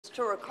Just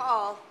to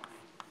recall,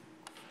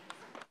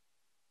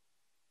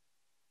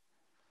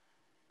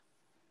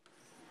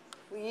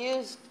 we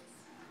used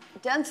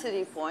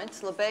density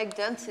points, Lebesgue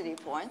density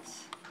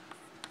points.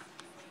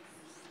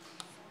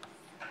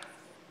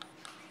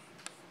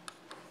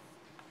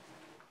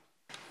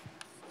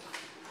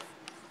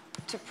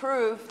 To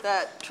prove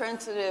that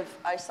transitive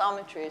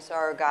isometries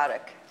are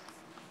ergodic.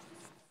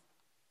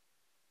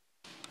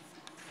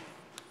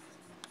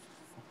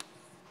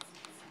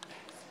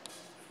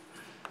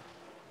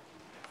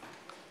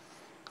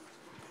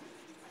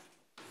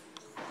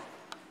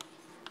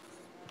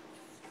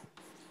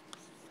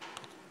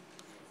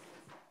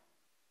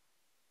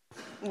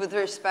 With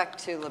respect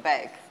to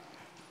Lebesgue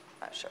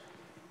measure.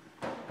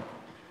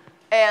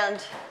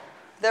 And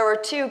there were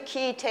two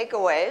key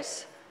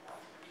takeaways.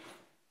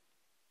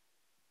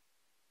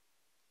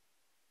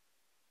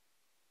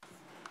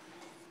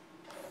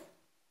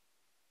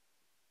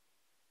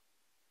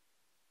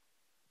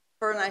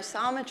 For an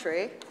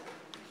isometry,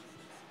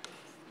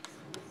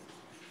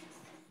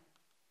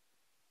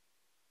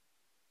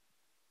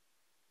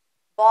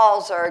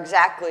 balls are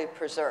exactly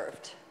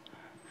preserved.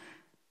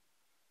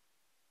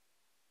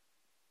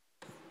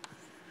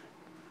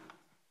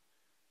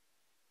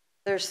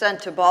 They're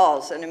sent to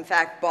balls, and in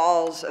fact,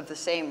 balls of the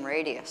same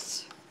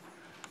radius.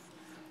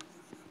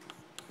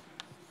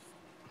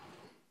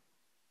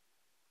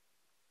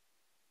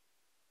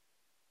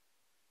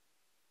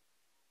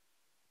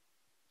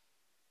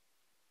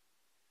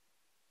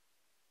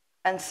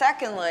 And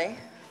secondly,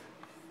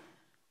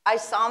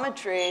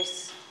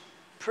 isometries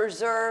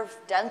preserve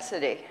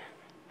density.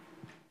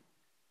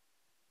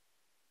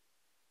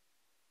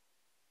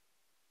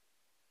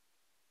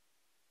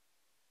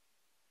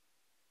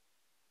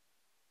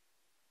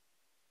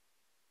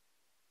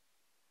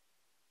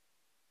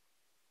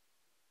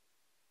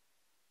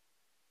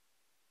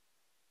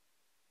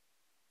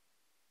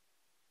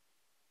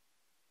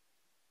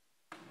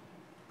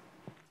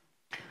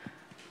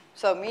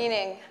 So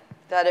meaning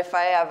that if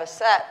I have a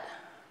set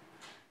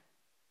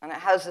and it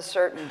has a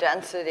certain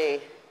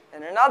density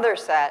in another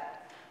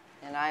set,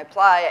 and I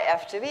apply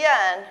f to the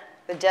n,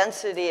 the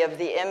density of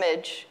the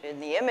image in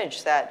the image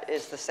set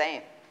is the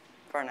same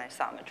for an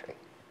isometry.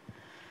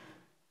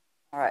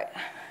 All right.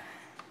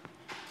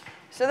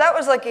 So that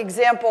was like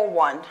example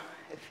 1,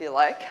 if you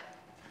like.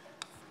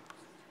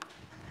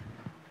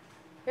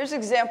 Here's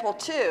example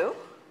 2.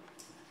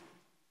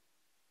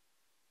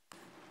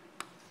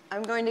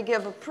 I'm going to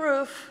give a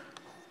proof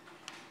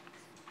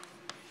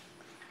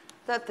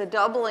that the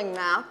doubling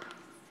map,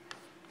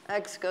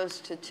 x goes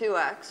to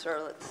 2x,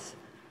 or let's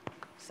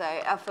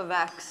say f of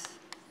x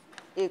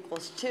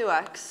equals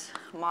 2x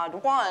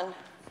mod 1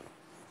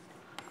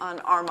 on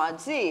R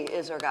mod z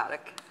is ergodic.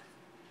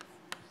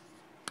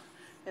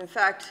 In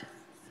fact,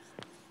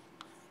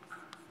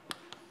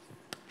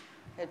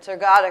 it's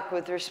ergodic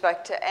with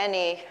respect to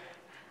any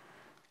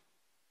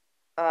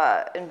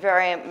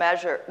invariant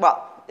measure.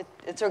 Well,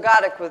 it's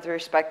ergodic with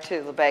respect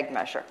to Lebesgue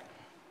measure.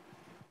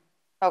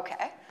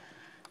 Okay.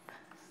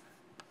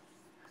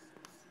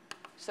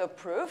 So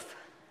proof.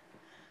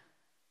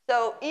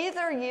 So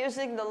either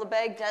using the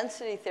Lebesgue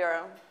density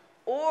theorem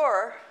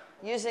or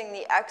using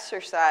the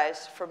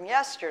exercise from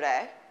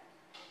yesterday,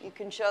 you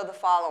can show the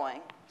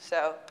following.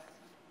 So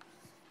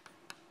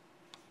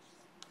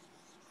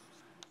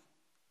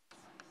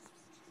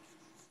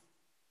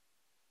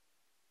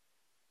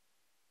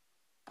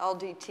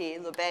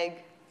LDT, Lebesgue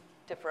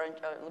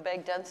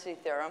density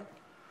theorem,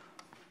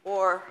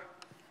 or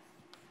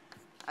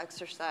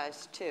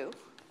exercise 2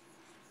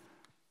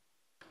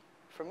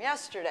 from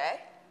yesterday,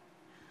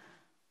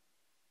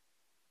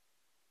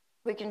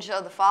 we can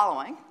show the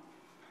following.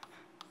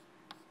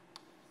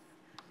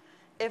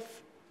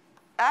 If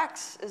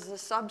X is a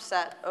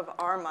subset of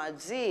R mod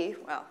Z,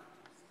 well,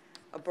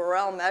 a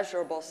Borel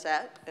measurable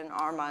set in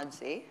R mod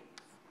Z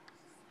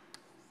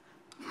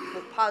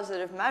with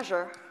positive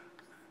measure,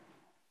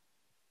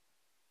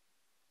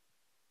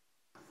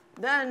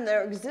 then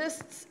there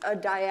exists a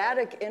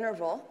dyadic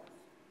interval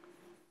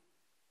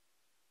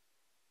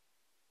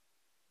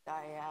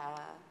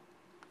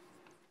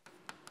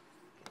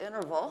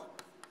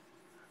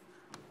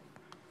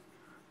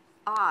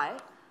I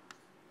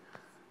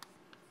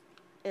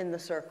in the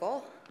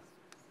circle.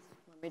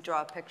 Let me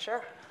draw a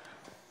picture.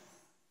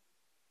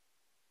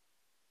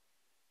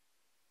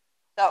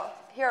 So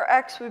here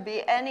X would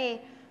be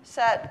any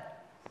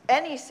set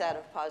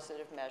of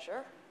positive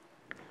measure,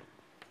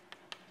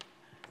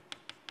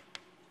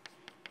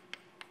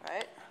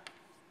 right?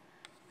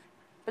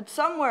 But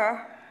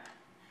somewhere,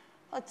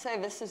 let's say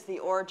this is the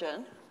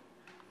origin,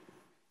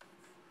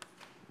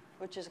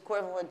 which is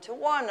equivalent to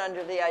 1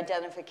 under the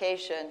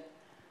identification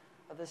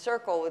of the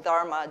circle with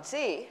R mod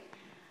Z.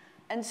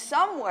 And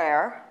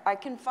somewhere, I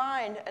can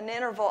find an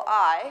interval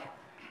I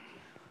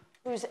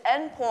whose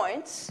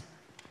endpoints,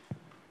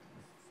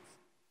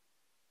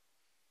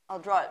 I'll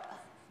draw it.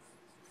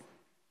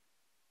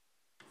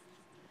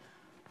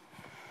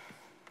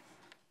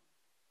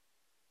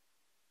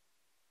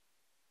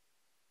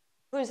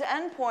 Whose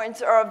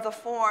endpoints are of the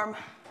form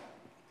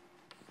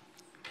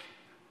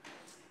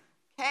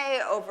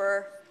k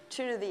over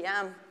 2 to the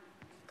m,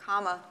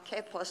 comma,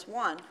 k plus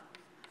 1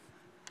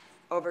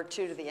 over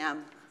 2 to the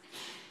m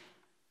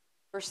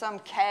for some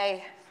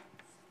k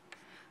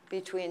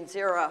between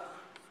 0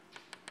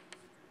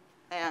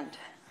 and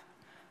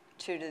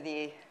 2 to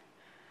the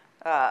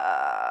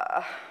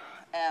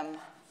m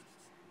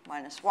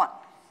minus 1,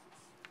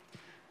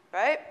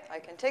 right? I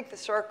can take the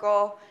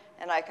circle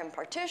and I can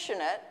partition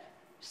it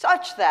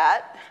such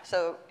that,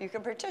 so you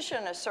can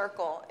partition a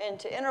circle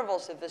into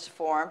intervals of this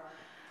form,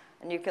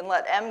 and you can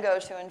let m go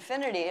to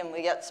infinity, and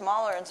we get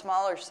smaller and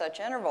smaller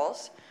such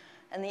intervals.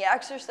 And the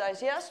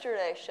exercise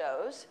yesterday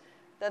shows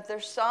that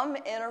there's some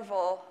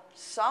interval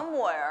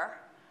somewhere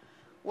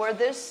where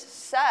this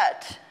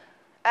set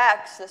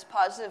x, this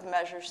positive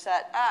measure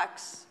set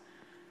x,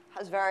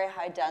 has very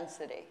high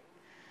density.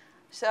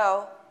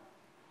 So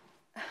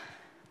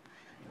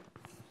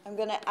I'm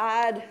going to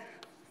add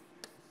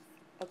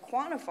a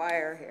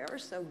quantifier here.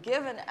 So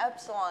given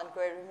epsilon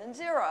greater than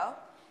 0,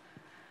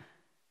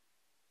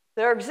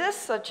 there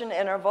exists such an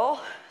interval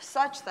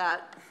such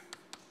that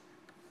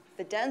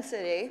the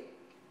density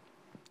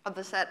of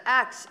the set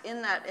x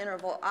in that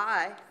interval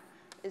I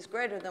is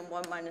greater than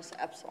 1 minus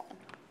epsilon.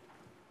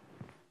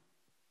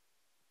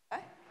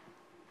 Okay?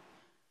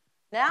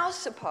 Now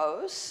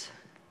suppose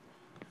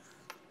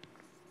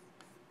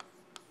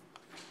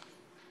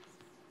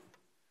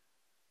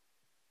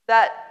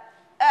that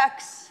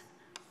x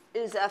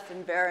is F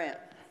invariant.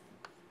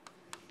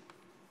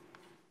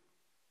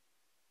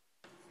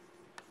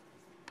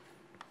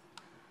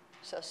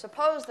 So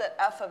suppose that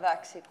f of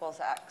x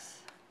equals x,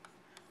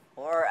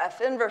 or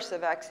f inverse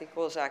of x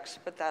equals x,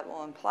 but that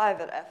will imply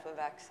that f of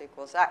x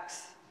equals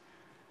x.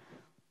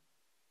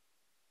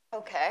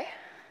 Okay.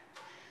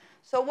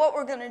 So what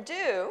we're going to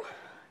do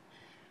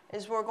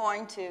is we're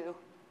going to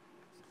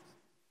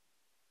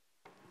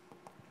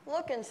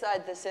look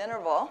inside this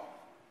interval,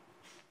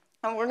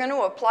 and we're going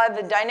to apply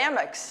the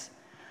dynamics.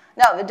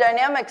 Now, the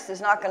dynamics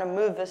is not going to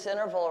move this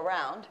interval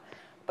around,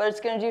 but it's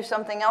going to do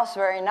something else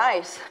very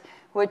nice,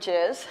 which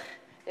is,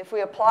 if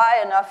we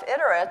apply enough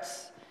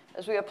iterates,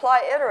 as we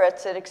apply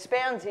iterates, it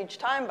expands each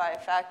time by a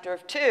factor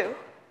of 2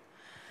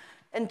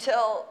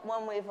 until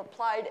when we've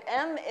applied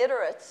m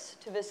iterates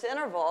to this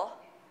interval,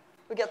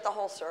 we get the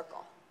whole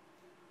circle.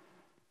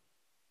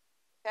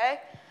 Okay?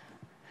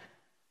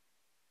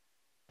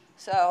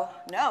 So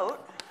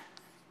note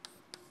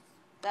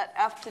that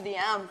f to the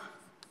m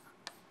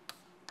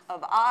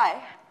of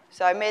I,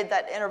 so I made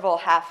that interval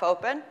half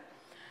open.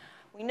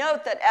 We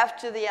note that f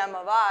to the m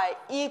of I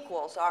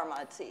equals r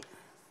mod c.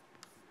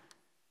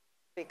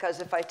 Because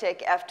if I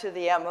take f to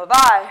the m of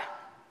I,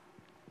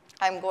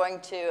 I'm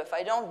going to, if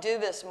I don't do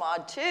this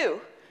mod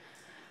 2,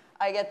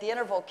 I get the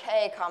interval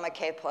k comma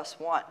k plus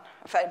 1.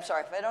 If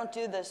I don't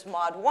do this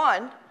mod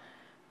 1,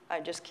 I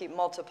just keep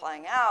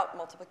multiplying out.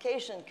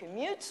 Multiplication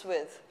commutes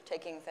with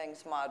taking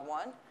things mod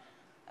 1.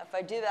 If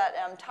I do that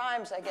m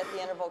times, I get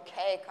the interval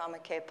k comma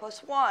k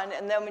plus 1.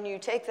 And then when you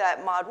take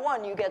that mod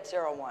 1, you get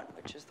 0, 1,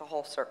 which is the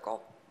whole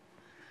circle.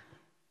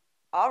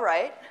 All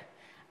right.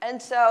 And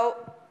so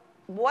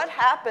what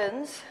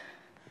happens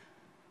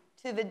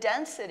to the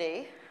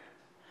density?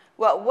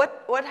 Well,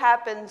 what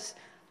happens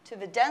to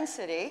the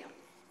density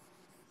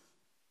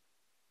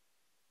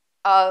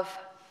of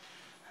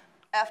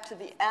f to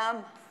the m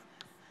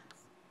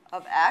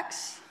of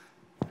x?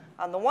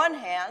 On the one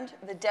hand,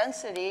 the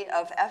density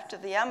of f to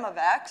the m of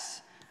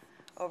x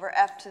over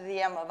f to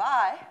the m of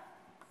I,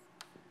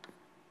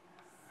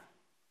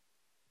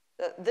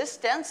 this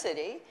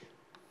density,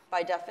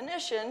 by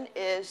definition,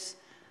 is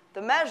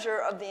the measure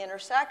of the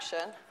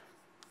intersection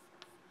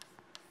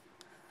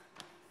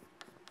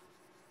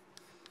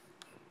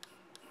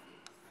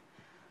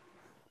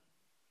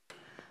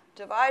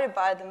divided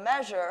by the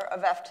measure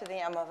of f to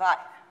the m of I.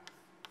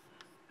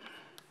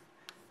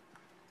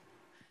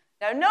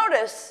 Now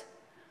notice,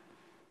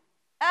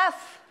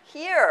 f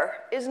here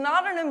is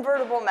not an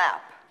invertible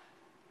map.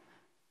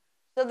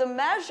 So the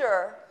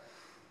measure,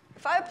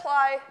 if I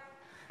apply,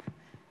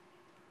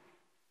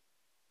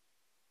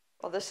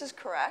 well, this is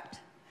correct.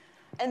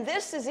 And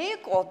this is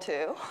equal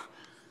to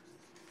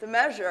the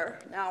measure,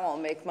 now I'll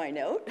make my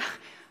note,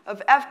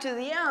 of f to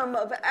the m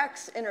of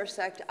x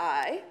intersect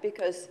I,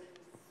 because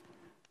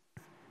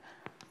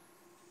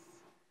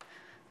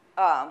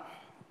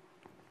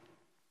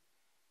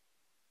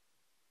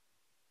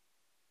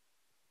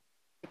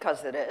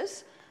it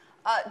is,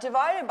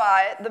 divided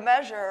by the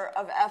measure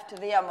of f to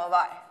the m of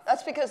I.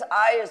 That's because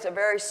I is a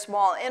very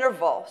small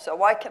interval. So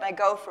why can I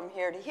go from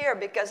here to here?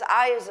 Because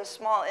I is a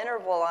small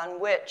interval on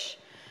which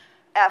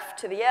f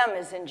to the m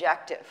is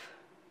injective.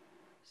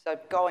 So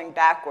going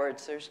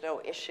backwards, there's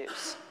no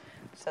issues.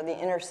 So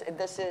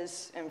this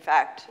is, in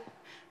fact,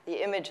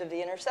 the image of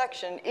the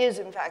intersection is,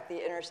 in fact,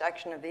 the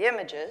intersection of the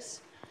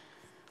images.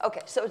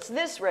 OK, so it's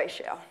this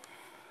ratio.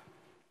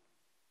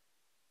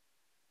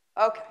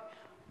 OK.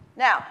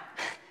 Now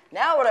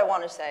what I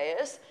want to say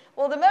is,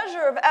 well, the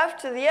measure of f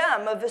to the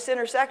m of this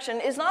intersection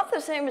is not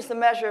the same as the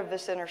measure of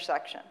this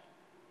intersection.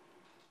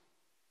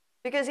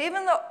 Because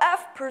even though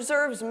f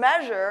preserves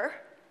measure,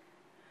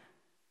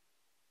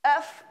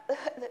 f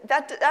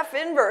that F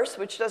inverse,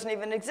 which doesn't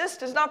even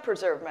exist, is not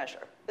preserved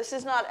measure. This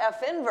is not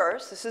F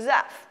inverse, this is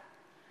F.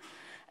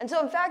 And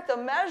so in fact, the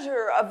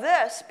measure of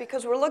this,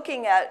 because we're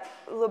looking at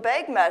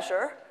Lebesgue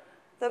measure,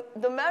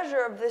 the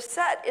measure of this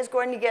set is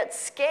going to get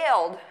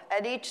scaled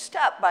at each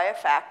step by a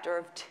factor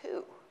of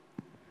 2.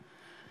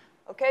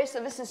 Okay, so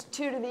this is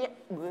 2 to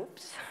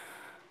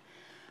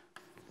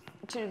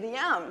the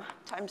m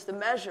times the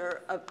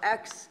measure of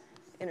x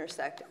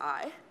intersect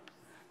I.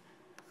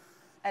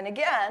 And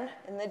again,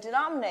 in the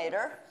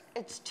denominator,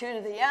 it's 2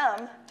 to the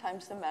m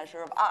times the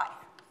measure of I.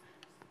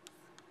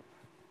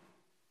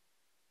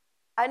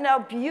 And now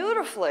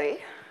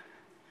beautifully,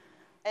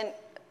 and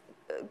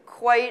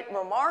quite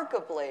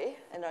remarkably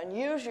and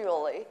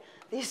unusually,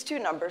 these two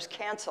numbers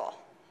cancel.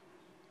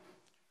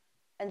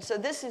 And so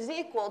this is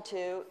equal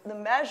to the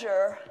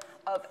measure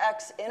of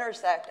x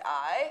intersect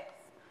I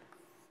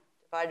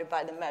divided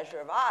by the measure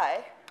of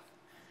I,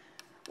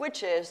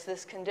 which is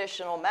this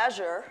conditional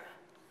measure,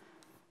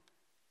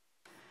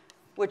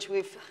 which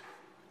we've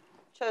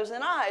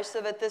chosen I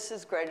so that this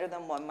is greater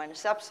than 1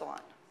 minus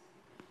epsilon.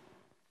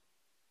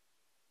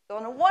 So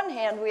on the one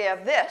hand, we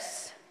have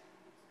this.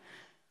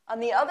 On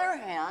the other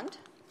hand,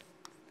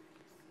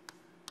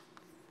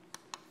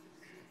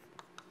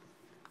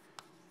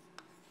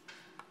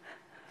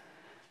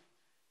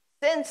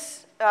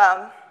 since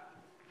f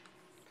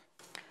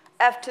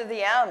to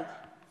the m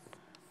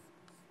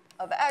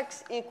of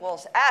x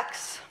equals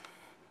x,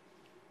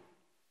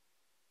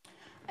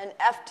 and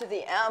f to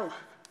the m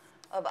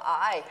of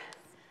I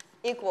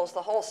equals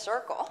the whole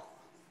circle,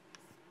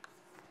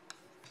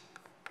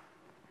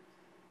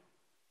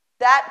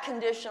 that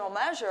conditional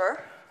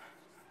measure,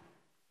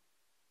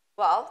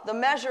 well, the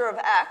measure of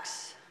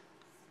x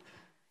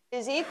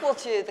is equal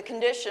to the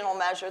conditional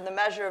measure, the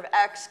measure of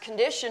x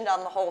conditioned on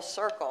the whole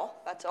circle.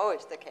 That's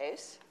always the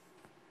case.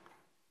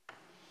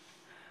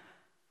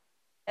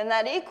 And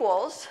that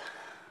equals,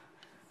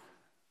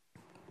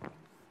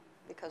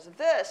 because of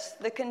this,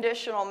 the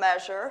conditional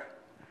measure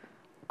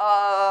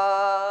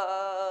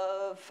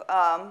of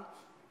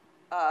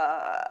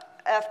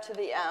f to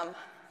the m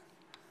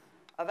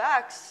of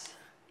x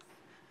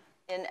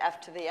in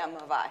f to the m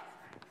of I.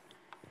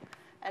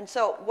 And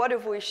so what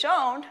have we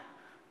shown?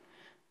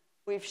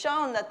 We've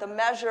shown that the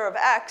measure of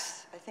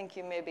x, I think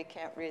you maybe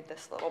can't read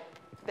this little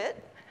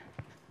bit.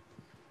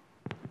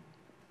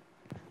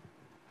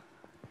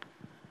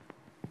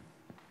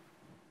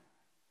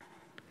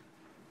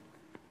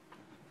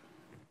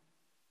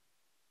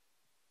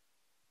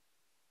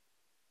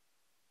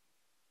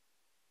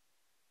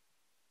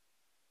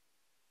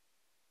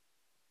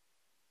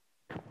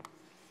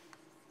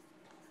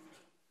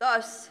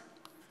 Thus,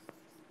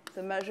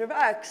 the measure of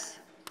x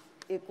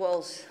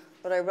equals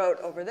what I wrote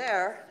over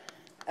there,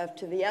 f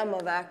to the m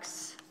of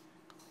x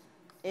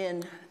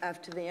in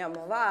f to the m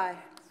of I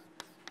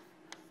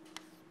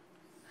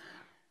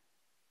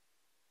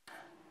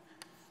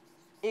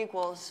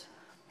equals,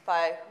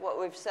 by what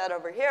we've said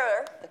over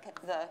here,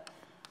 the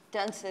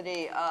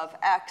density of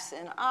x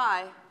in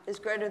I is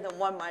greater than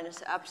 1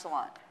 minus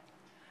epsilon.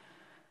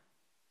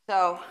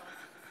 So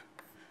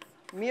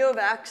mu of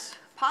x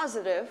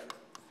positive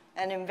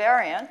and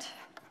invariant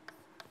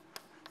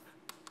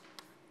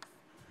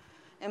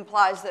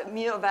implies that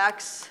mu of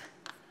x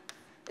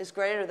is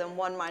greater than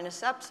 1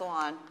 minus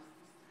epsilon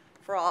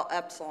for all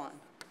epsilon.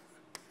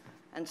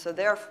 And so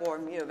therefore,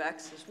 mu of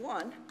x is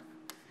 1.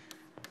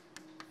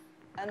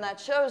 And that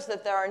shows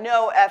that there are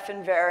no F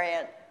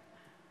invariant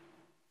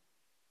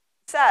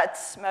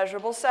sets,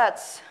 measurable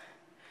sets,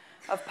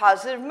 of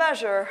positive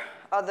measure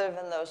other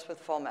than those with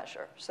full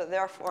measure. So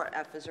therefore,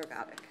 F is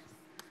ergodic.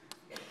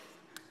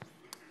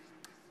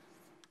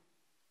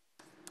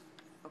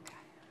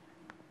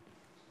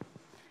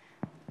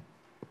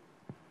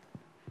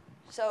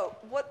 So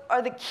what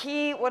are the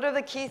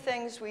key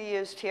things we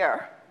used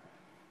here?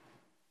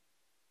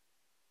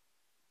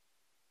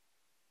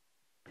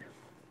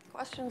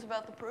 Questions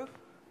about the proof?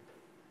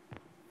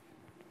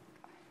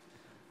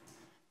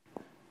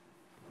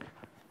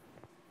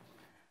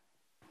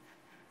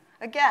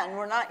 Again,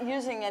 we're not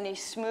using any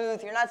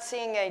smooth, you're not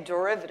seeing any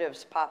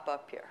derivatives pop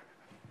up here.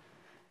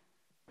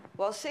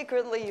 Well,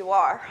 secretly you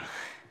are.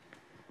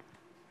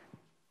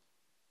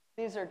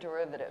 These are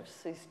derivatives,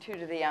 these 2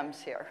 to the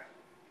m's here.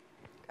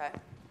 Okay.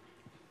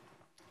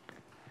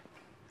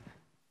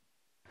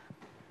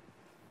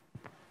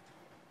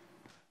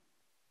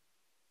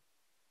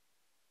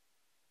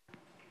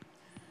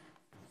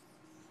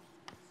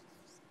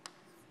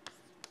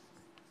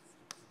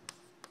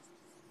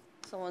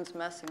 Someone's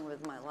messing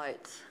with my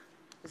lights.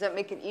 Does that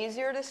make it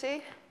easier to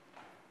see?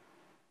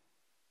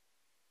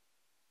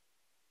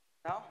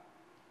 No?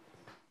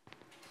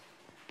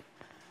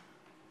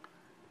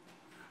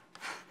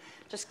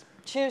 Just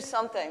choose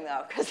something,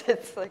 though, because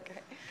it's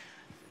like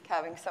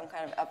having some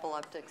kind of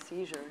epileptic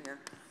seizure here.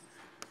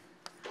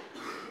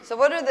 So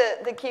what are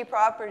the key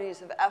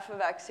properties of f of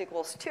x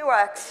equals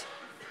 2x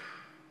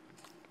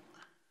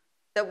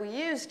that we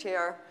used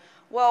here?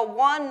 Well,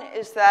 one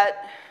is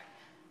that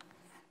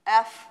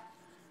f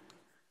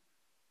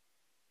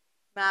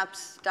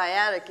maps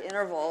dyadic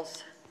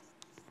intervals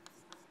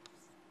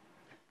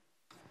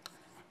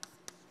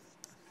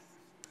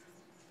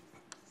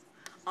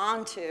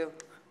onto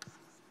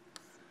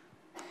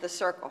the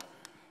circle.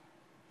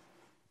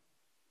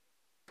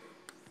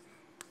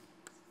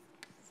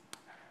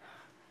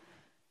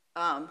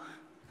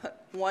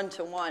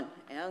 One-to-one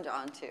and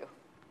onto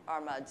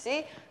R mod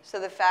Z. So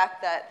the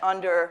fact that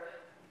under,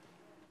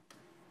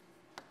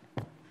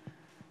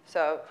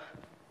 so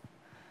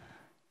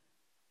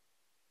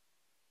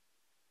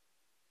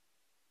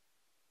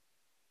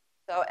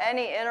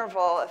any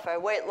interval, if I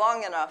wait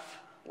long enough,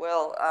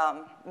 will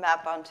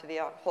map onto the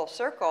whole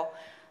circle.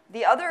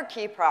 The other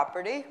key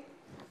property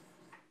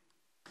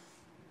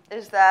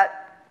is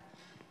that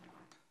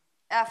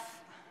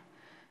F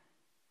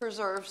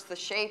preserves the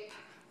shape.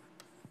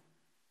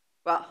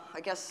 Well, I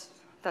guess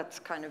that's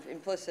kind of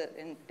implicit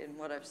in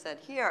what I've said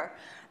here.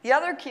 The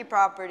other key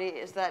property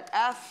is that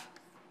F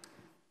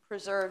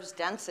preserves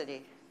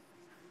density.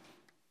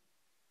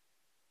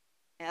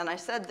 And I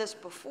said this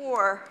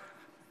before,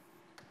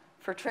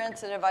 for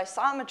transitive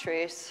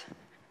isometries,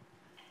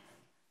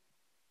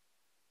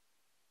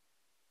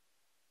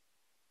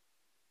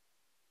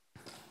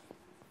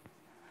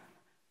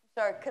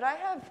 sorry, could I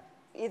have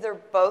either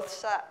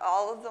both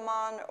all of them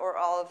on or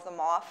all of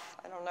them off?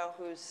 I don't know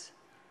who's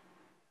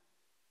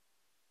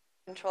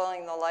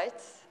controlling the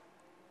lights.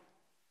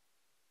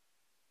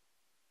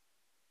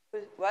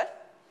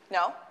 What?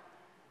 No?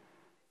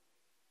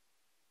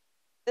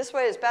 This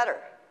way is better.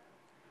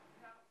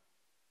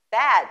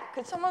 Bad.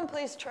 Could someone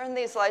please turn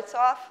these lights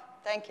off?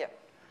 Thank you.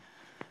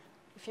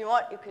 If you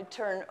want, you could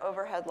turn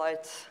overhead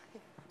lights.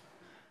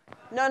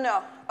 No,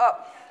 no.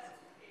 Oh,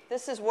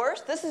 this is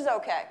worse? This is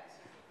okay.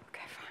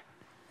 Okay, fine.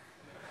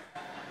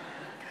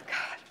 Oh,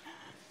 God.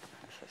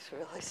 This is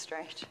really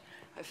strange.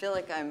 I feel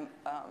like I'm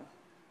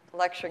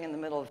lecturing in the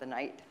middle of the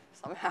night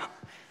somehow.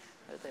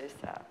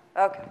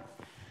 Okay.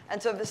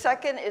 And so the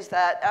second is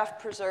that F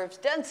preserves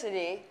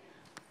density,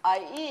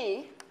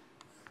 i.e.,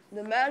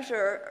 the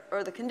measure,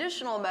 or the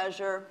conditional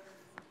measure.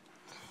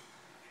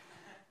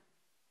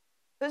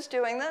 Who's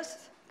doing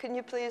this? Can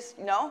you please?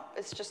 No?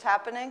 It's just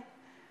happening?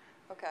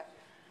 Okay.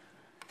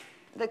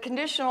 The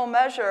conditional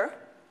measure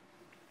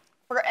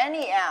for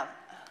any m,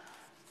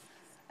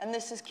 and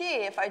this is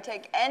key, if I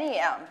take any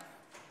m,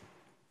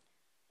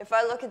 if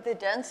I look at the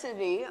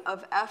density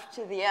of F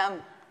to the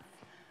m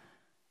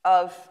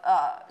of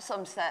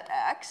some set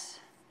x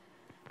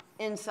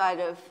inside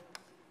of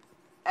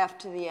F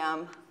to the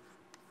m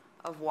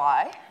of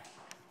y,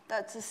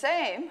 that's the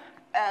same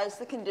as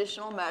the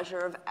conditional measure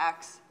of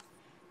x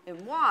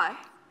in y.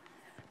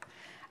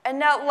 And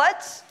now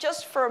let's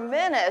just for a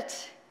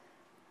minute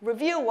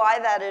review why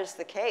that is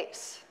the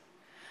case.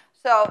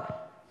 So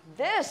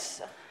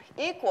this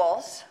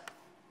equals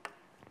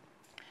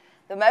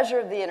the measure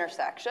of the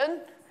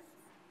intersection.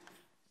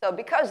 So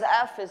because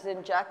F is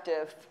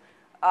injective,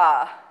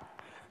 I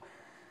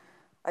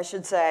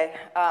should say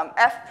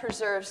F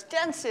preserves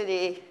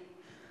density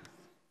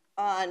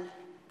on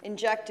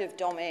injective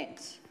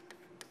domains.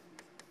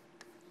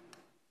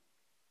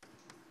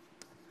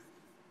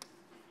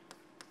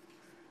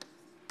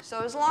 So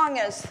as long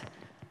as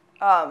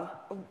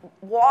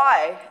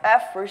y,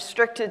 F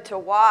restricted to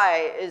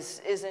y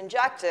is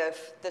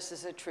injective, this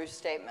is a true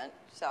statement.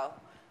 So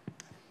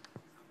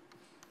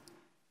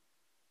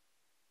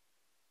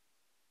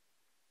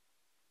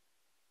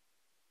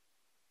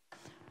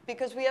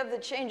because we have the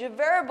change of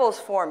variables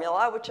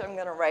formula, which I'm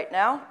going to write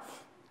now.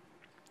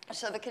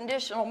 So the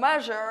conditional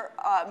measure,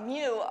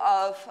 mu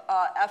of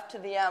F to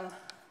the m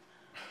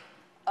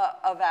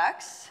of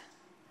x,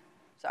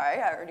 sorry,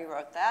 I already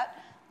wrote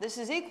that. This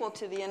is equal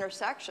to the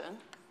intersection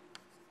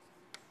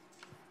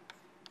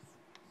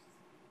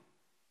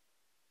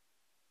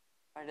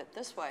write it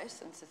this way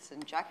since it's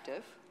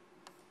injective.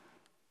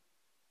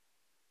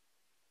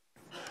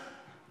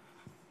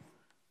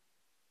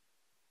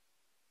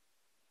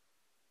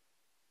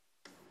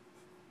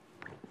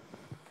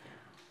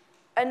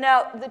 And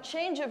now the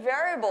change of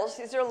variables,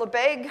 these are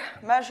Lebesgue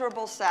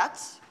measurable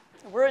sets.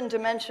 We're in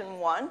dimension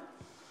 1.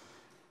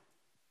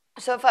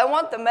 So if I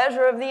want the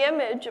measure of the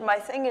image and my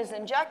thing is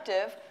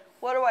injective,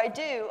 what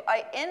do?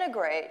 I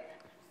integrate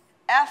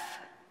f,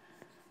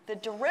 the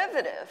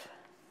derivative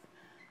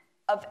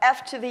of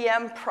f to the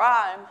m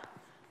prime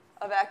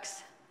of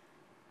x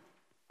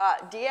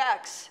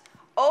dx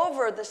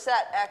over the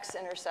set x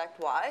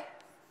intersect y.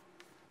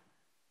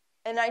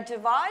 And I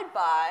divide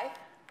by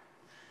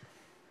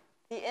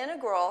the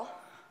integral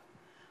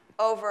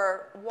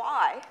over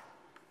y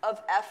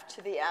of f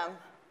to the m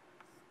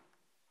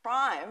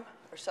prime,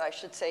 or so I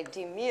should say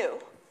d mu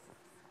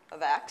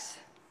of x,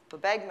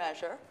 Lebesgue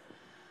measure,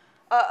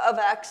 of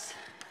x,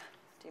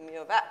 d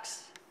mu of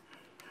x.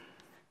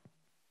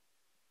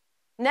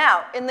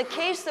 Now, in the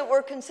case that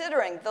we're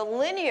considering, the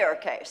linear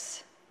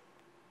case,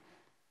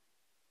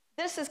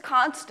 this is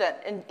constant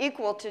and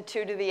equal to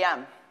 2 to the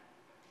m.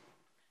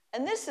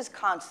 And this is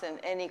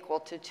constant and equal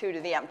to 2 to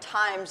the m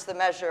times the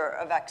measure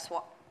of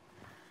xy.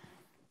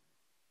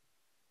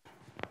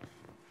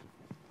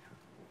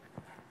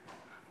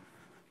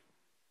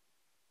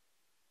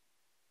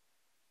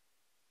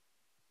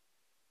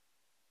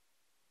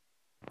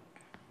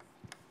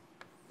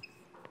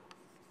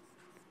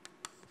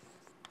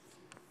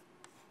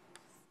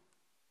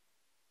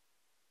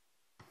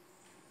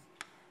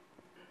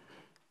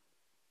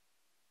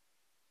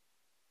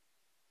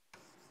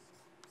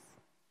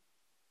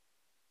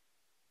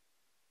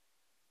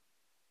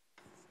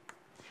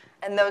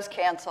 And those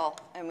cancel,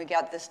 and we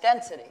got this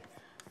density.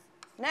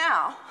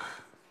 Now,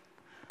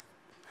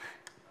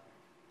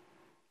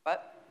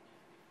 what?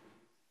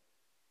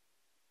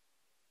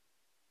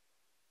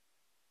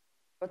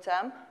 What's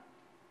M?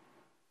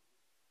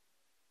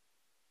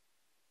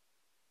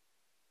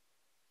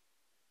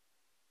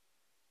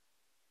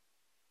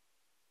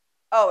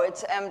 Oh,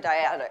 it's M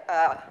dyadic.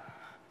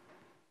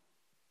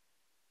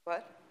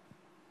 What?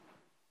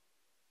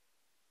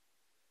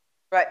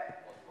 Right.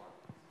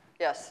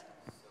 Yes.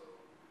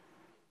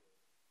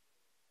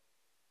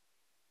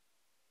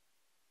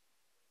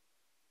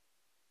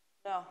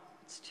 No,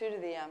 it's 2 to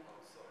the M.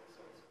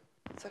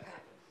 It's okay.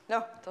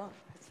 No, don't.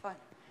 It's fine.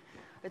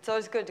 It's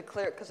always good to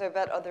clear it because I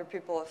bet other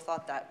people have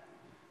thought that.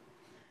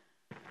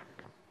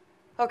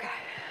 Okay.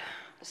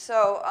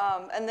 So,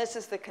 and this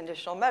is the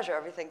conditional measure.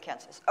 Everything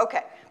cancels.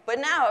 Okay. But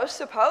now,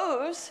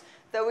 suppose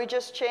that we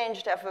just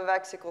changed f of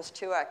x equals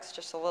 2x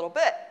just a little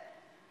bit,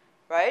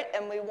 right?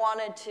 And we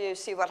wanted to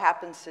see what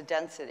happens to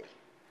density.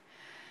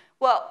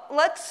 Well,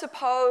 let's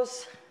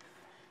suppose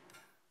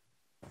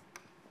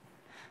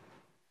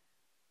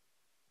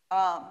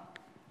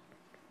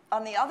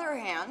on the other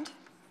hand,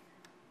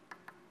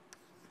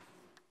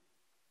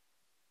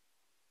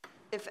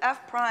 if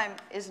f prime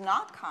is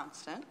not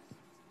constant,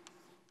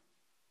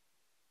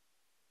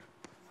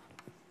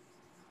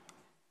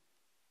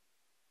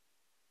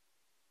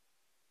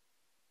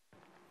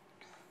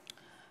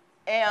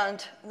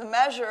 and the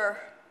measure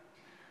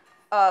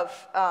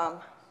of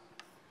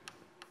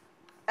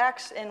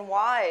x and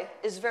y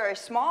is very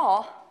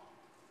small,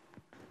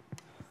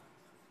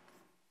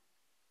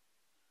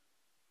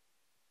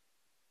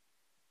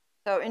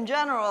 so in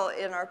general,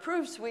 in our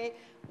proofs,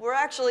 we're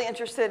actually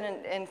interested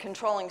in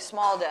controlling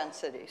small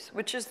densities,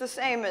 which is the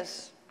same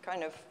as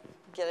kind of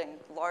getting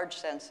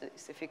large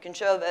densities. If you can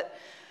show that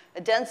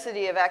a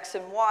density of x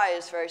and y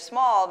is very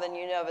small, then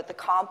you know that the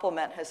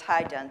complement has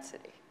high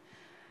density.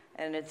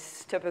 And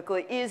it's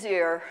typically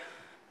easier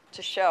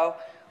to show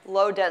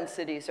low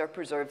densities are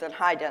preserved than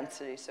high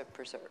densities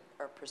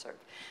are preserved.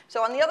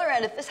 So on the other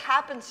hand, if this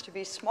happens to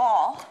be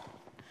small,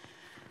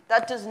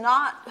 that does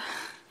not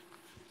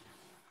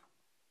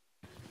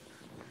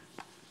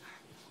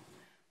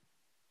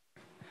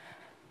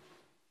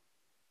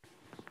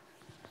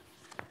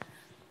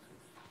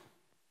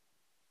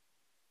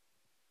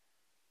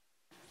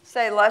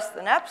say less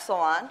than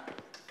epsilon,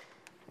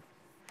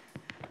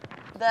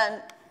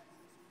 then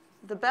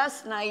the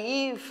best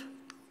naive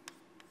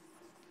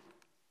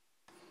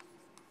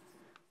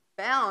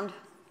bound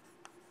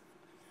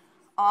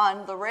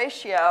on the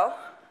ratio,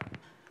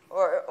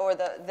 or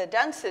the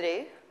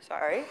density,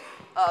 sorry,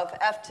 of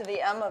f to the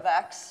m of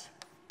x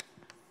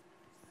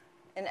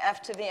and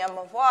f to the m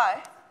of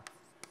y,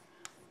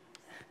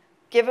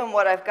 given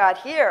what I've got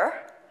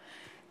here,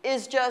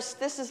 is just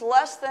this is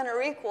less than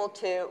or equal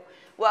to,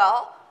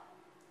 well,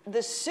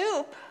 the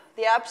sup,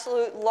 the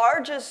absolute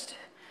largest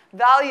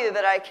value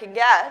that I can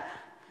get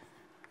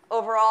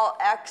over all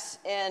x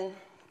in,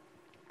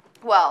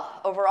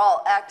 well, over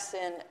all x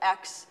in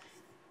x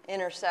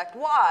intersect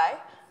y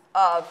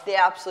of the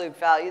absolute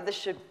value. This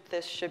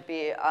should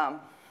be,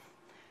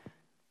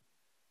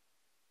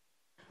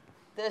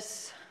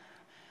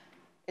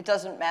 it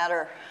doesn't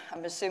matter.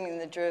 I'm assuming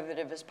the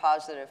derivative is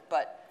positive,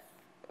 but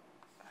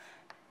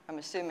I'm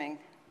assuming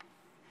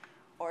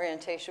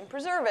orientation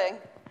preserving.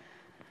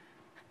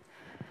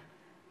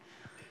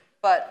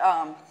 But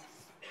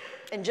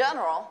in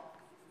general,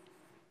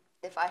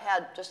 if I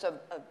had just a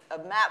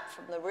map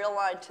from the real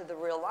line to the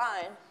real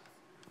line,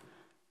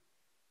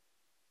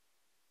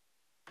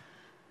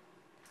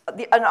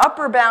 an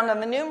upper bound on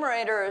the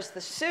numerator is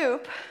the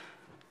sup,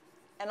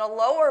 and a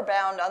lower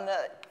bound on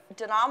the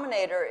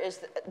denominator is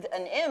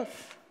an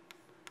inf.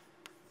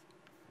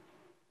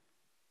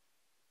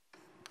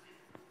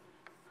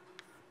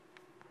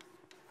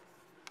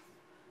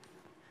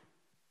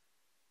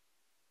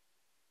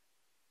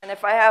 And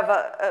if I have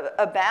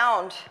a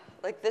bound,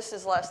 like this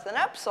is less than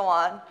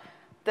epsilon,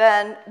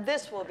 then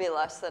this will be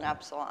less than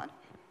epsilon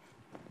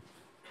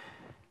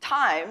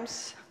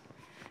times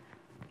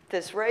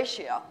this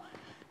ratio.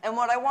 And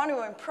what I want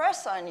to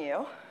impress on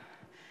you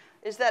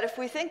is that if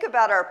we think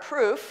about our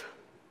proof,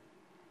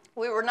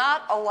 we were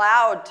not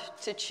allowed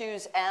to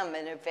choose m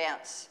in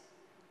advance.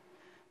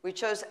 We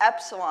chose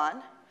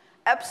epsilon.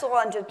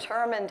 Epsilon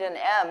determined an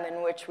m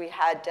in which we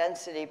had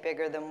density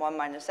bigger than 1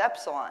 minus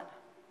epsilon.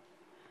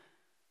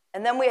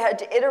 And then we had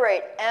to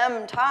iterate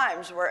m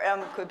times where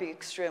m could be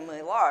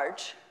extremely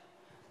large.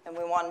 And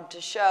we wanted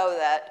to show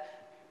that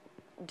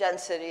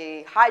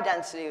density, high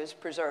density was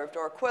preserved,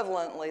 or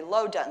equivalently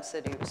low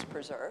density was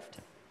preserved.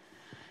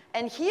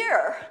 And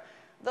here,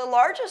 the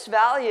largest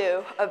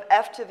value of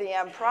f to the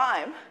m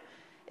prime,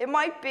 it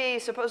might be,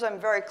 suppose I'm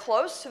very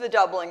close to the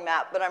doubling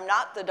map, but I'm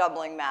not the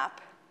doubling map.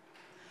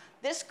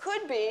 This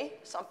could be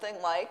something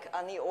like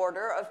on the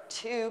order of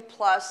 2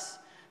 plus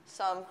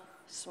some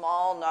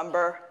small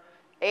number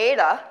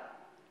eta,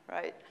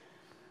 right,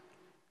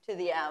 to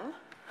the m,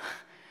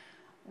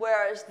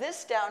 whereas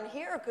this down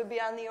here could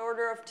be on the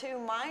order of 2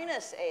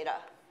 minus eta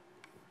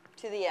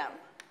to the m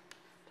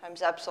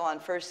times epsilon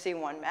for a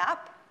C1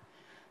 map.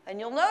 And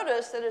you'll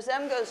notice that as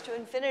m goes to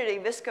infinity,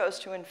 this goes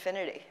to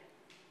infinity.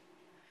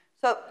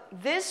 So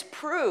this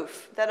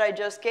proof that I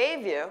just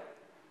gave you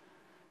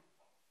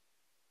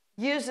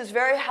uses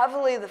very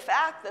heavily the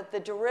fact that the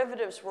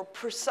derivatives were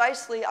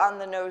precisely on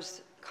the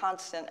nose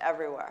constant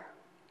everywhere.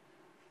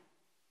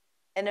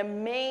 And a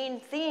main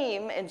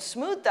theme in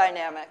smooth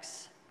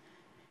dynamics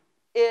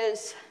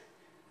is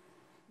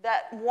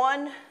that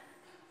one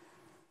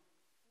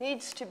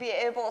needs to be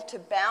able to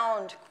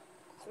bound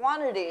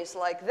quantities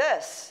like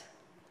this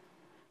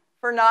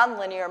for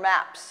nonlinear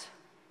maps.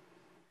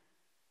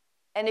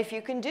 And if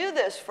you can do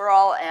this for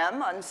all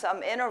m on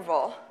some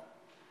interval,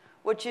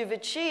 what you've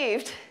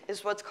achieved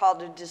is what's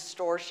called a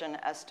distortion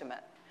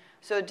estimate.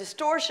 So a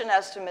distortion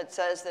estimate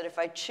says that if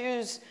I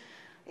choose,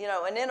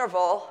 an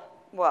interval,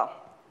 well,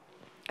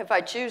 if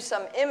I choose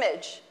some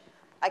image,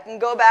 I can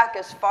go back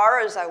as far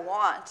as I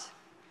want,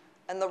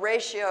 and the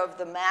ratio of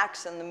the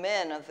max and the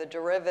min of the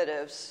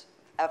derivatives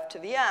f to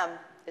the m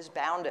is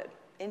bounded,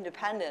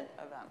 independent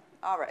of m.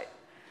 All right.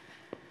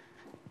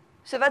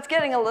 So that's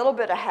getting a little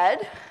bit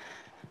ahead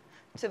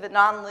to the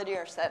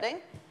nonlinear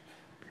setting.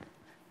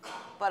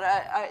 But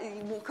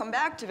we'll come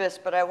back to this,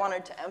 but I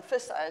wanted to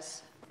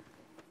emphasize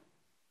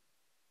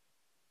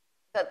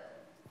that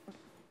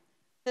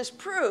this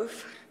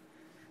proof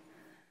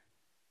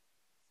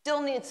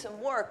still needs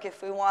some work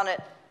if we want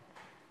it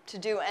to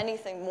do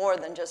anything more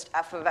than just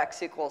f of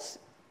x equals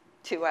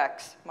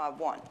 2x mod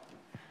 1.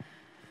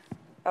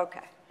 OK.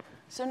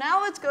 So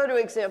now let's go to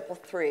example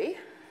 3.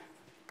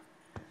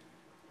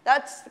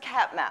 That's the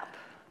cat map.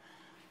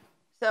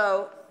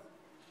 So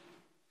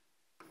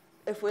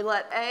if we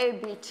let A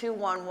be 2,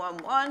 1, 1,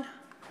 1,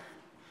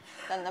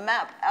 then the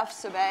map f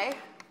sub A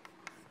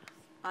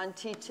on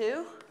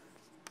T2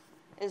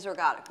 is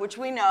ergodic, which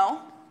we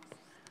know.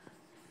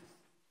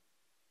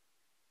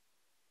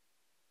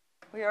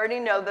 We already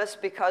know this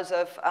because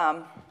of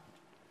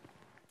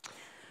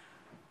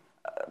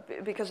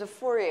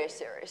Fourier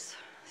series,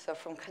 so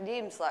from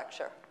Kadim's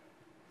lecture.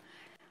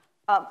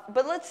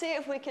 But let's see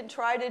if we can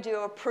try to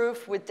do a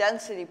proof with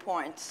density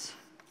points.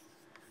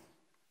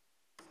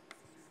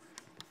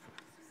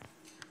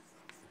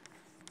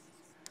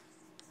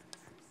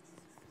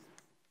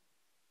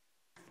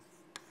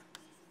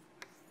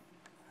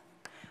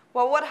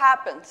 Well, what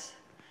happens?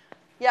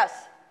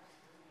 Yes?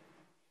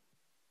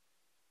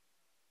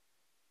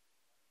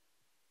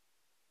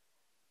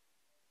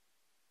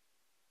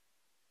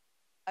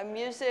 I'm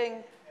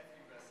using,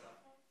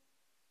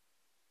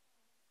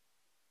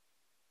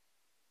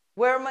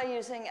 where am I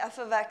using f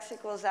of x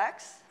equals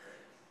x?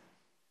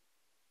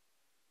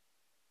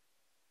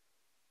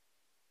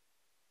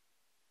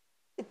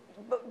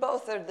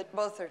 Both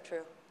are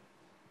true.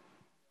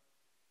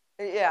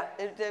 Yeah,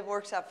 it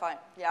works out fine.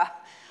 Yeah,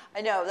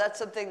 I know. That's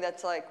something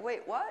that's like,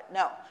 wait, what?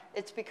 No,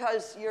 it's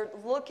because you're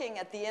looking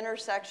at the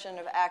intersection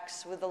of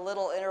x with a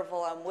little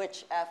interval on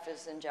which f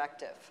is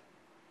injective.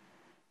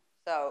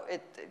 So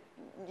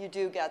you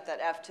do get that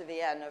f to the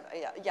n of,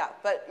 yeah,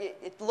 but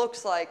it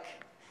looks like,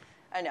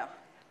 I know.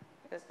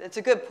 It's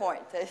a good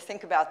point.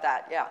 Think about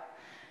that, yeah.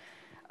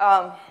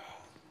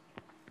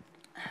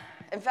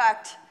 In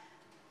fact,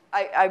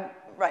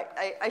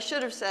 I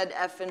should have said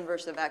f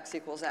inverse of x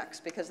equals x,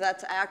 because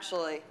that's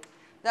actually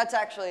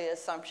the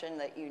assumption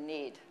that you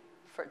need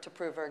to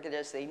prove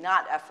ergodicity,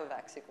 not f of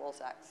x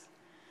equals x.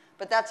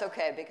 But that's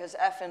OK, because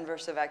f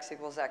inverse of x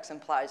equals x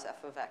implies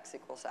f of x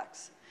equals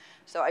x.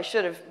 So I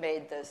should have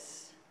made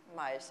this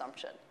my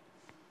assumption.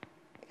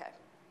 OK,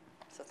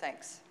 so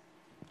thanks.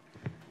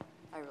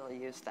 I really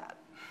used that.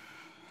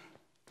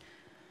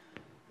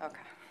 OK.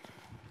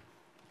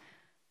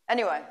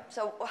 Anyway,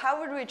 so how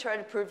would we try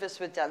to prove this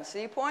with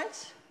density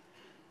points?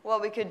 Well,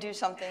 we could do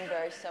something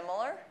very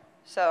similar.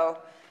 So,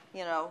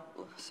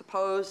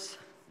 suppose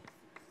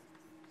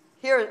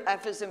here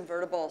f is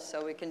invertible,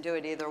 so we can do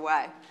it either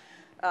way.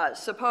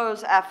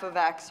 Suppose f of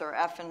x, or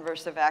f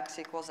inverse of x,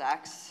 equals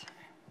x.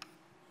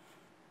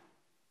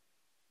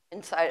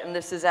 Inside, and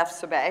this is f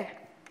sub A.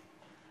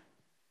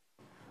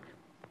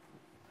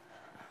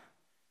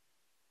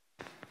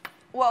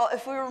 Well,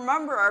 if we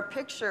remember our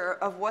picture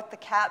of what the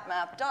cat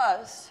map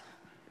does,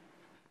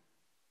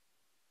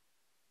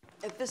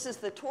 if this is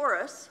the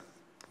torus,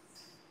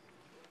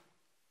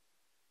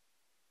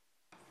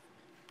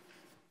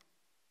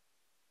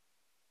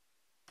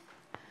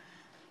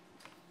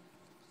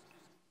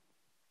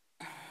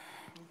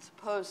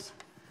 suppose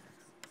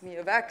mu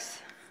of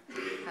x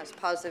has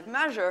positive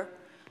measure,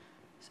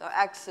 so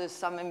x is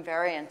some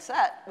invariant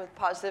set with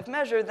positive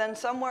measure, then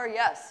somewhere,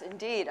 yes,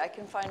 indeed, I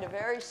can find a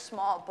very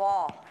small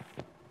ball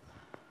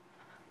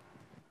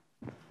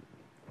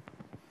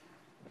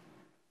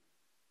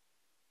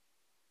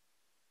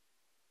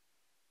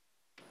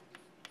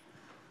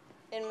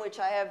in which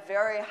I have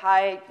very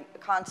high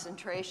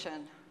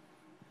concentration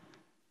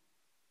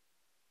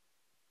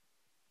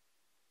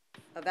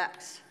of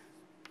x.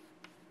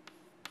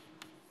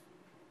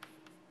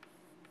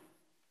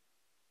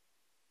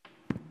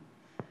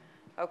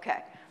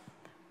 OK.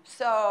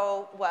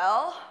 So,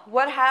 well,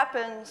 what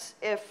happens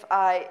if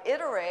I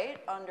iterate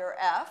under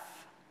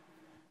F?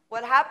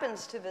 What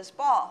happens to this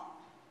ball?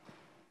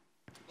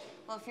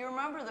 Well, if you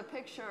remember the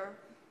picture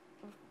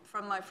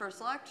from my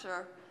first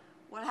lecture,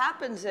 what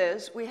happens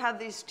is we have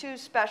these two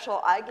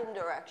special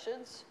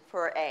eigendirections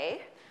for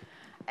A,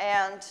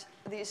 and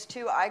these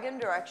two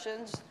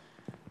eigendirections,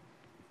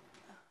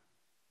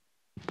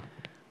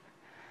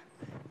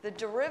 the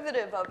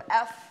derivative of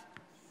F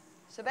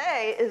sub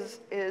A is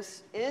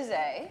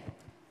A.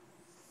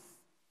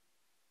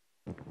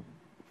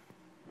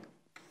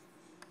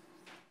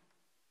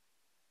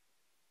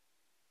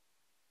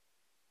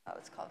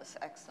 Let's call this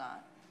x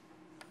naught.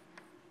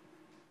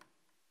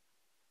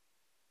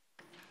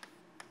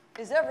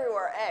 Is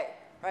everywhere A,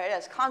 right? It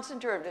has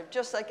constant derivative,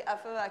 just like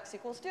f of x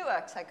equals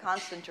 2x had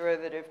constant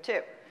derivative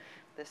too.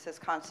 This is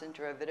constant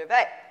derivative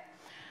A.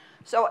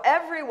 So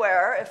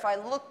everywhere, if I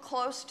look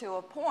close to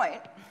a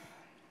point,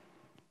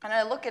 and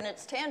I look in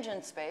its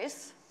tangent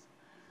space,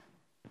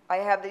 I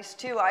have these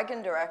two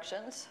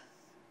eigendirections.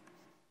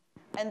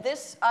 And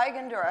this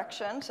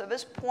eigendirection, so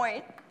this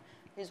point,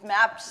 is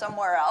mapped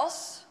somewhere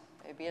else.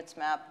 Maybe it's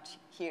mapped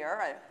here,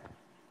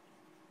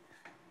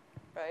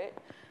 right?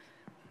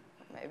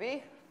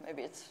 Maybe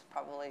it's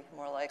probably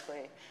more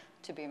likely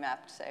to be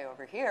mapped, say,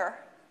 over here.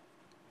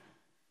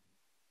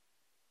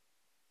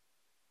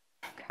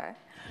 Okay.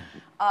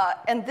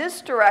 And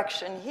this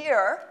direction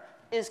here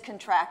is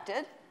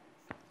contracted.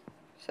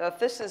 So if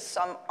this is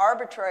some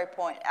arbitrary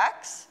point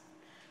x,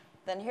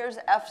 then here's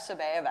f sub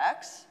A of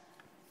x.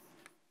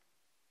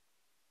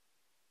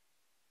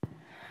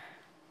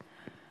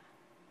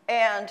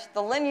 And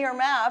the linear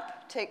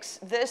map takes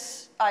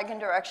this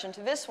eigendirection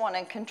to this one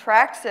and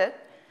contracts it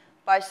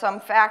by some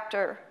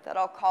factor that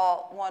I'll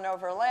call 1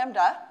 over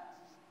lambda.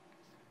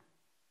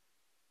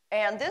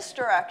 And this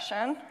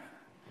direction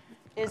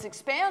is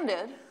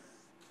expanded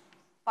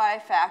by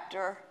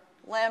factor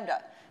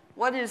lambda.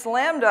 What is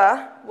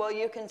lambda? Well,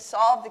 you can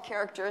solve the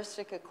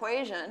characteristic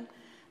equation,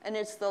 and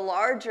it's the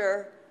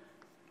larger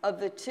of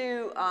the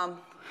two. I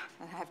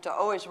have to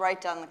always write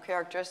down the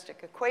characteristic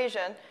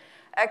equation.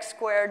 X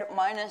squared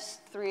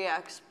minus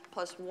 3x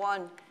plus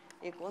 1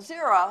 equals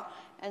 0.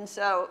 And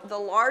so the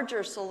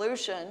larger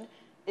solution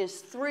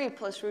is 3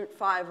 plus root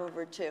 5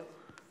 over 2,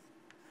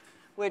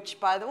 which,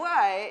 by the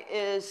way,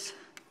 is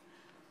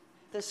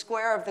the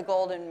square of the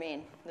golden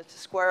mean. That's the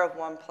square of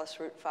 1 plus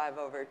root 5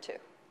 over 2.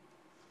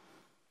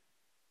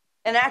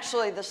 And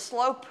actually, the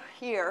slope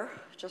here,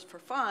 just for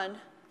fun,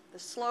 the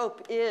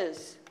slope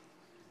is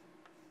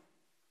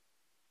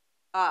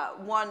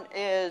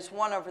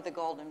 1 over the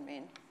golden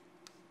mean.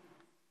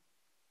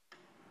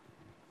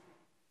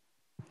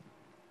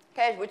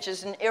 Okay, which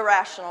is an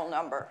irrational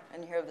number.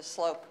 And here the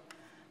slope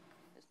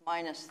is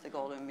minus the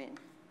golden mean.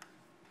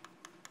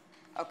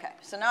 Okay,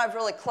 so now I've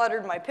really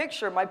cluttered my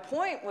picture. My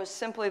point was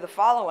simply the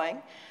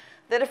following,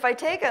 that if I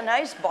take a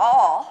nice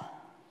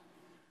ball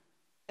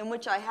in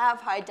which I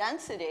have high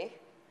density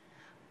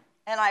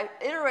and I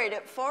iterate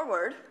it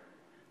forward,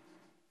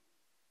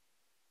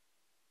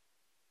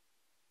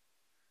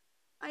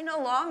 I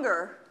no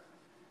longer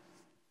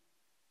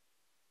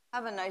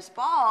have a nice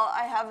ball,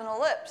 I have an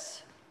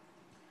ellipse.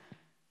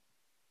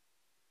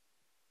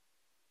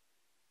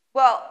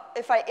 Well,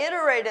 if I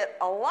iterate it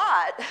a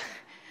lot,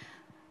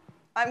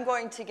 I'm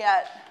going to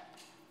get,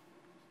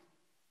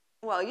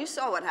 well, you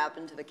saw what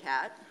happened to the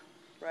cat,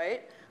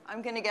 right?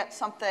 I'm going to get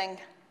something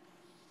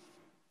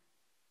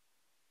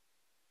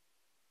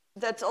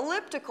that's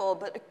elliptical,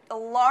 but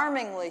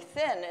alarmingly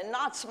thin and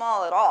not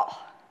small at all.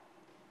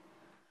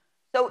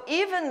 So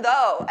even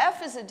though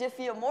F is a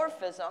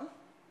diffeomorphism,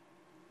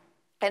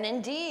 and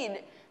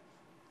indeed,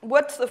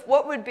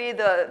 what would be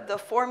the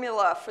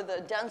formula for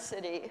the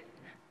density,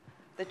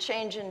 the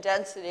change in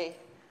density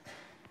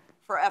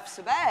for F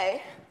sub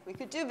A? We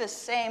could do this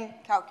same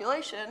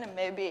calculation, and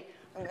maybe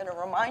I'm going to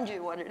remind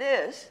you what it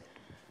is.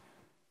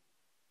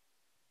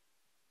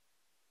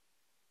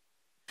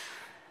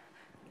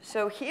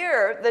 So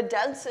here, the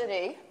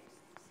density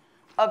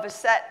of a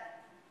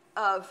set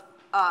of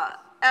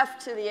f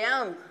to the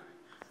m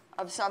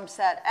of some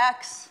set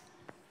x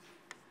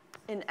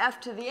in f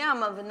to the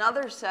m of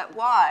another set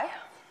y.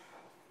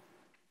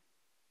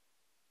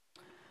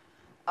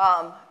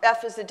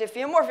 F is a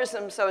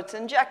diffeomorphism, so it's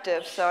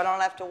injective, so I don't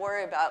have to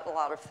worry about a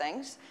lot of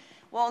things.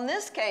 Well, in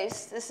this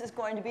case, this is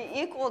going to be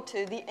equal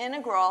to the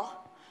integral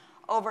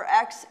over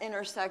x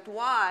intersect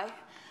y,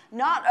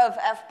 not of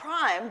f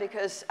prime,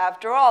 because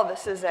after all,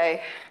 this is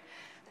f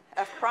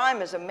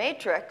prime is a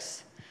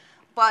matrix,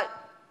 but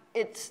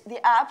it's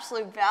the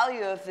absolute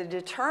value of the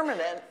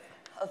determinant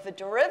of the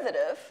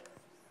derivative.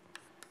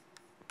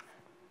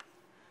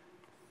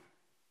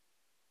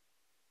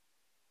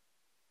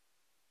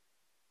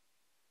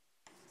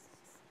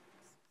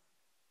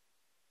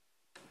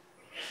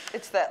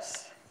 It's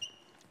this.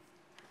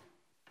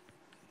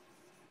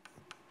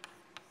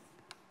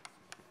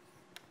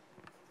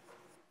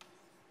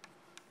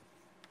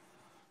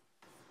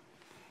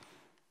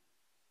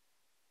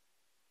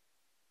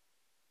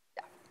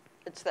 Yeah,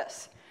 it's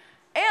this.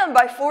 And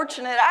by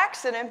fortunate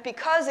accident,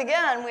 because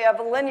again, we have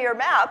a linear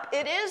map,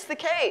 it is the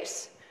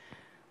case.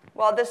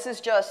 Well, this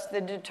is just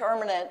the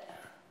determinant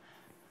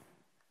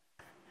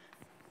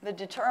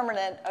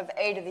of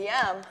a to the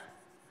m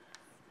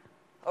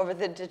over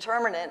the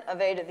determinant of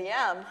a to the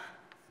m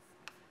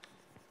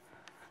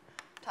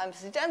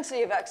times the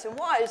density of x and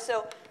y.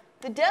 So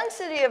the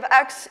density of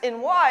x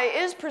and y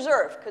is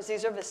preserved, because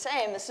these are the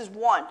same. This is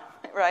 1,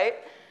 right?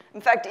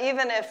 In fact,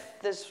 even if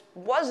this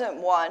wasn't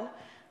 1,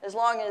 as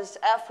long as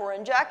f were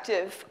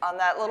injective on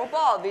that little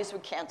ball, these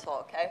would cancel,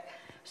 okay?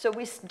 So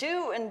we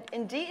do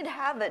indeed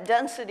have that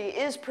density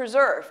is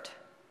preserved.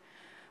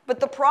 But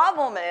the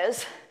problem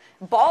is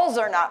balls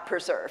are not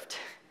preserved.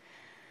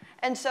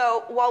 And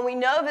so while we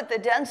know that the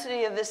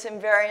density of this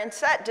invariant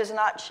set does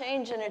not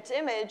change in its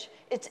image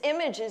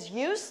is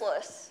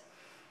useless.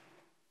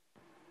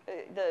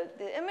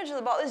 The image of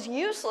the ball is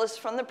useless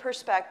from the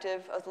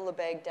perspective of the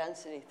Lebesgue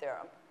density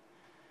theorem.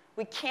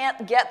 We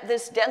can't get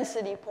this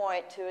density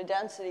point to a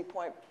density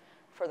point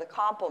for the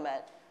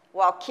complement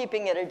while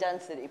keeping it a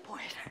density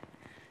point.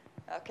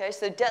 Okay,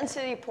 so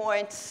density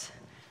points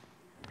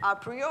a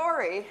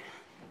priori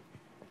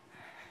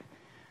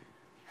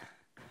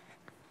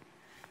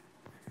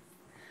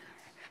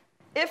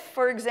if,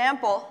 for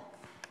example,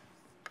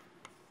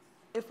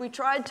 if we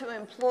tried to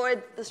employ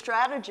the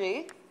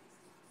strategy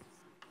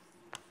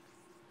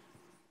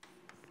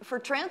for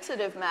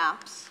transitive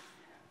maps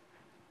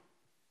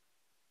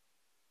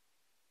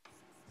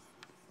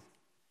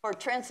or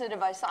transitive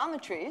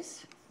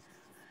isometries,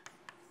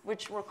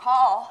 which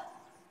recall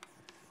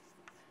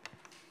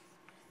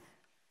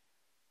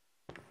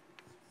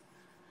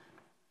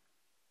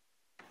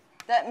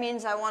that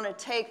means I want to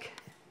take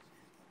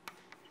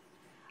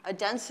a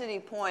density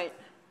point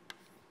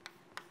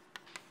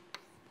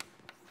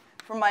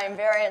from my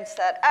invariant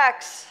set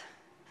x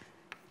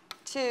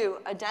to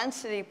a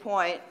density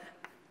point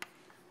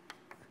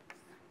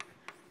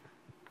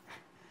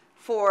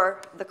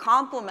for the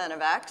complement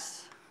of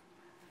x,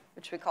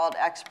 which we called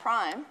x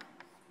prime.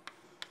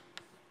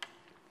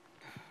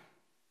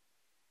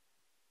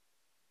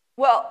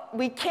 Well,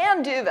 we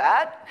can do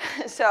that.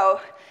 So,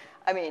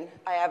 I mean,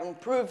 I haven't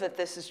proved that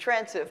this is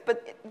transitive,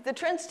 but the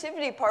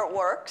transitivity part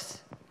works.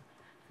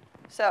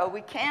 So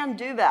we can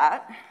do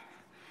that.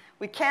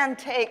 We can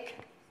take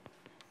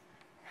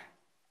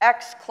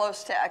x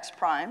close to x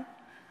prime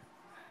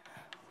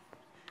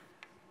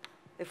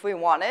if we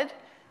wanted.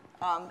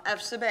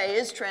 F sub a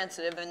is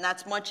transitive, and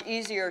that's much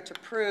easier to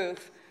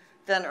prove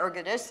than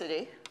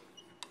ergodicity,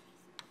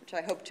 which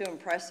I hope to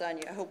impress on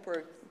you. I hope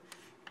we're,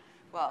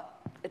 well,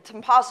 it's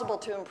impossible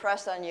to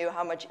impress on you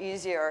how much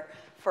easier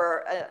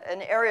for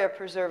an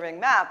area-preserving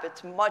map,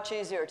 it's much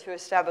easier to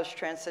establish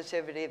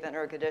transitivity than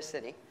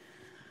ergodicity.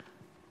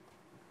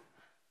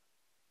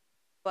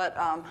 But,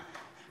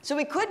 so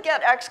we could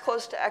get x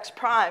close to x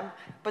prime,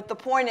 but the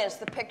point is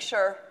the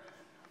picture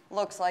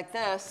looks like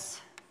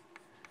this.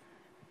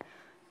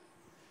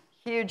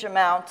 Huge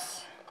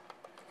amounts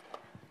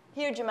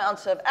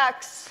of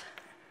x.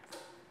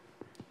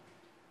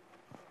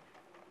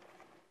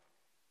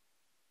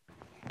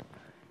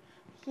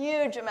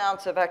 Huge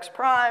amounts of x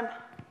prime.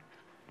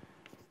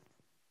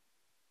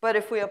 But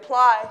if we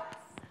apply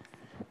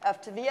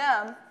f to the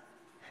m,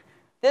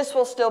 this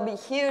will still be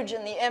huge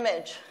in the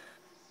image.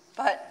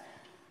 But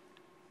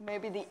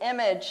maybe the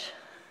image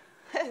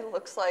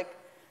looks like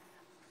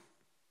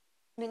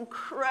an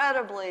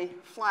incredibly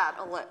flat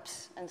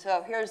ellipse. And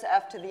so here's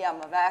f to the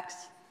m of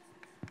x.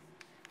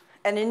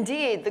 And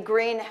indeed, the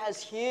green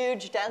has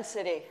huge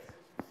density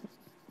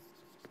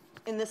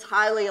in this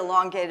highly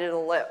elongated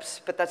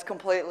ellipse, but that's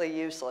completely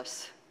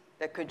useless.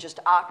 That could just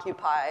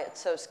occupy,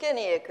 it's so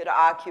skinny, it could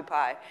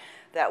occupy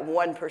that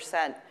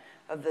 1%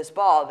 of this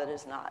ball that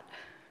is not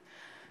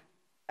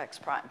x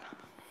prime.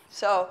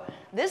 So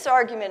this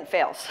argument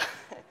fails.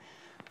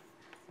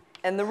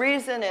 And the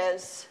reason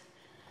is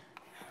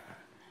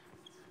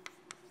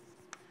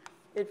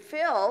it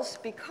fails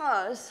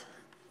because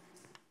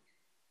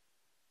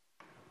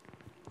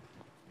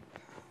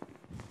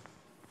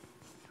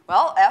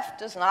well, f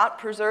does not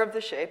preserve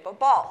the shape of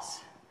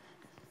balls.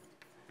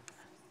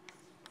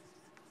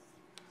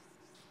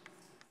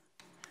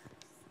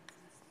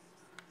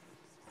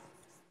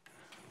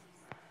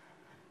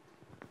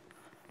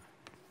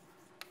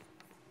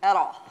 At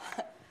all.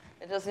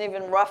 It doesn't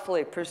even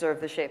roughly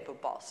preserve the shape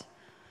of balls.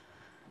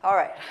 All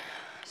right,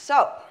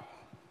 so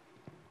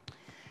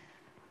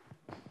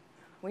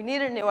we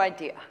need a new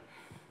idea.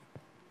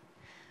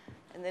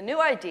 And the new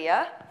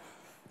idea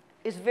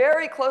is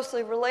very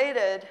closely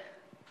related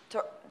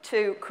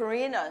to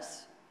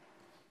Karina's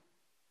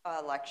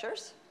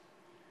lectures.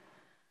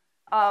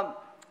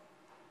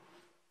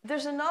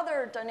 There's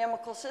another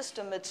dynamical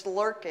system that's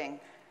lurking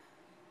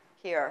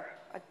here,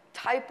 a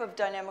type of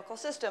dynamical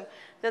system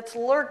that's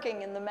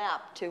lurking in the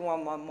map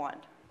 2111.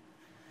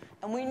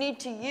 And we need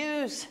to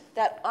use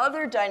that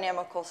other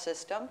dynamical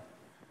system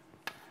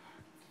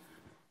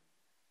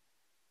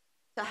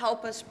to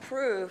help us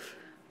prove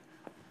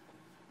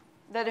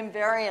that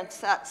invariant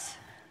sets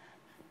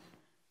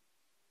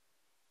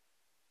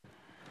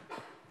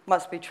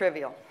must be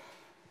trivial.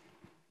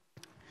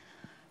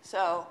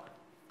 So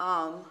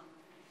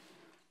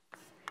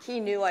key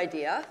new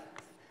idea.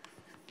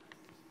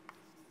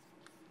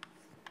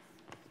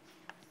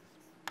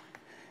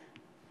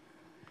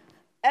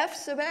 F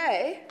sub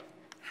A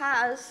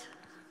has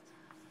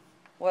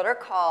what are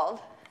called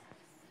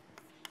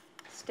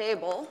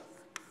stable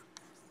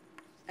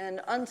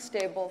and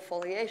unstable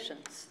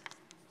foliations.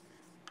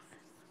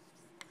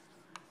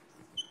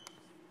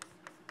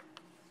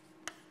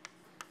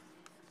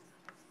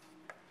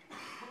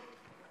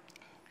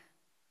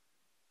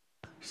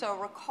 So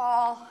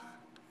recall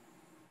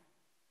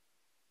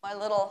my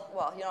little,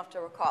 well, you don't have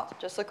to recall,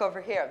 just look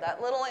over here,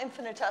 that little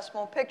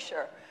infinitesimal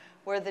picture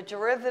where the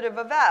derivative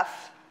of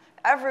F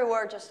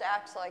everywhere just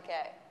acts like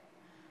A.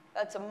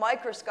 That's a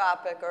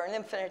microscopic or an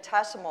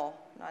infinitesimal,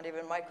 not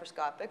even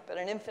microscopic, but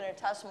an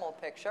infinitesimal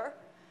picture.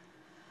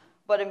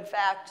 But in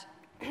fact,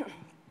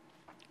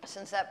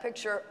 since that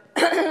picture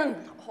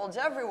holds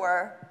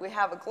everywhere, we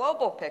have a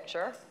global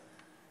picture.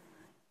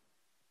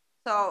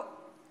 So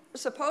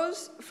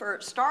suppose, for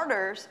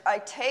starters, I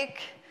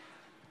take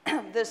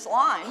this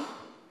line.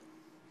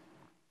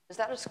 Is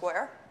that a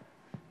square?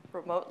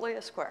 Remotely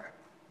a square?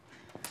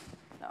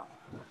 No.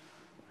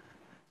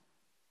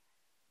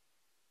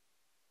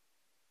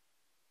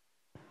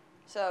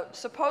 So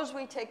suppose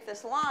we take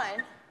this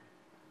line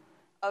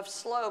of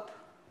slope,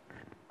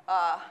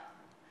 I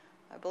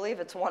believe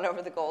it's 1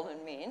 over the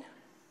golden mean.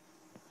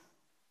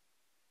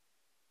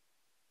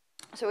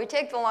 So we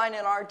take the line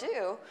in R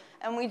do,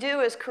 and we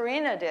do as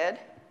Karina did,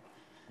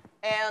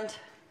 and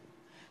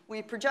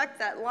we project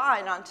that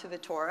line onto the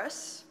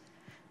torus,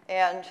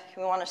 and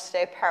we want to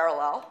stay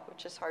parallel,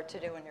 which is hard to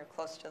do when you're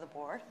close to the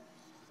board.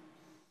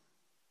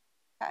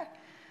 Okay?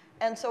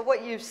 And so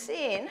what you've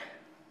seen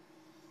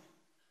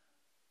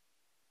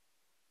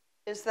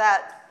is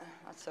that,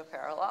 not so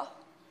parallel,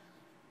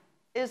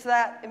 is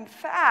that in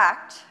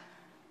fact,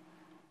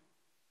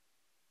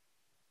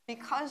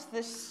 because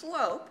this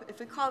slope, if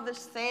we call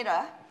this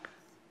theta,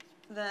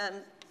 then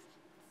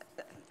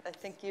I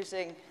think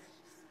using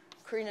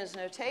Karina's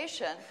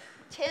notation,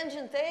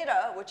 tangent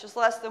theta, which is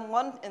less than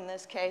 1 in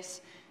this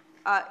case,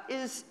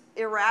 is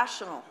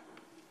irrational.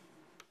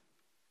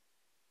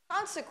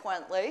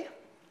 Consequently,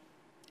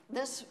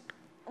 this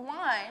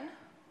line,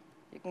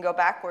 you can go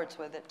backwards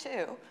with it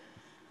too,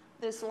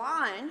 this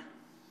line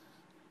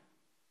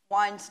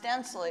winds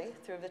densely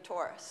through the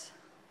torus.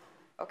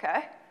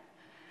 Okay?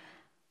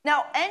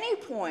 Now, any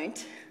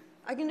point,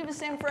 I can do the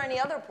same for any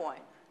other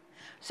point.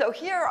 So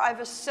here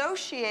I've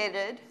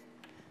associated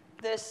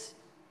this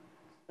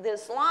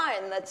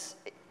line that's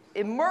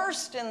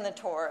immersed in the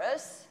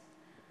torus.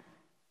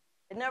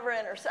 It never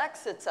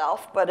intersects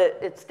itself, but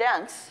it's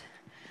dense.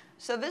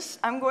 So this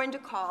I'm going to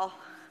call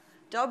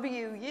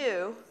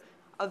WU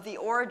of the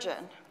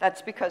origin.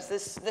 That's because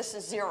this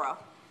is 0.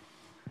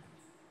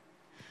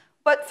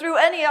 But through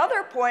any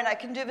other point, I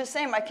can do the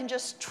same. I can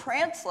just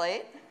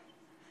translate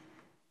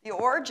the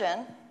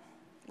origin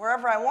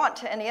wherever I want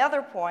to any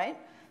other point.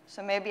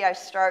 So maybe I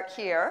start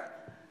here.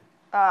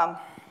 I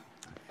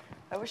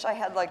wish I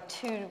had like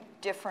 2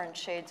 different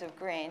shades of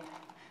green,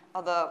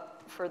 although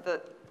for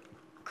the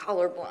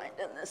colorblind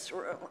in this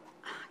room,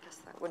 I guess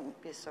that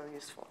wouldn't be so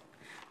useful.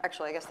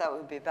 Actually, I guess that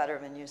would be better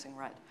than using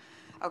red.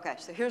 Okay,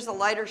 so here's a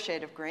lighter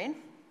shade of green,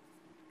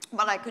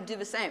 but I could do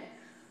the same.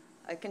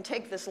 I can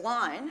take this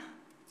line.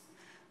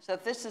 So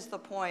if this is the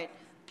point,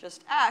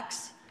 just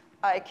x,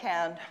 I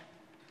can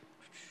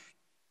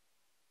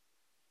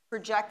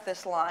project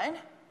this line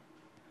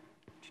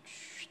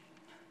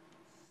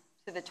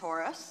to the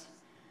torus.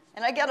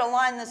 And I get a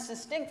line that's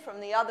distinct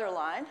from the other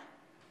line.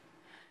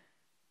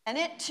 And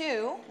it,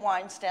 too,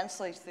 winds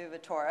densely through the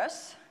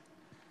torus.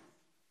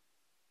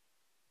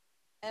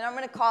 And I'm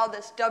going to call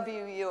this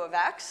WU of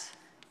x.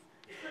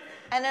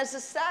 And as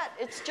a set,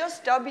 it's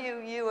just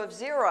WU of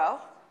 0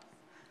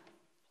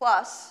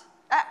 plus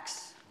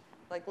x.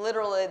 Like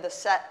literally the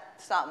set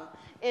sum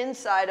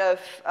inside of,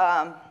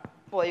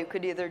 well, you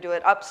could either do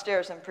it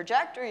upstairs and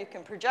project, or you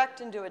can project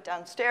and do it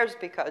downstairs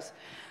because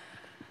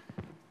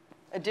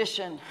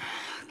addition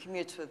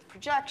commutes with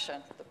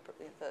projection.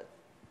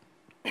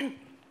 The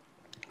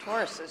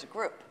torus is a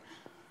group.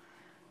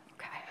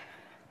 Okay.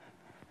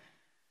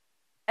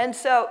 And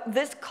so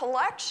this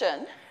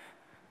collection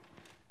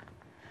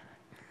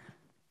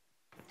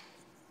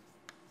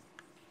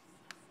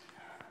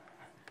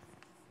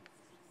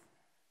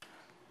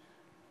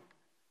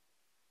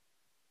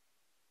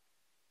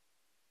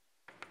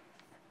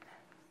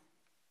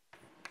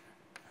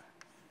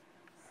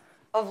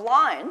of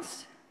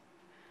lines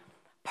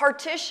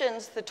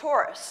partitions the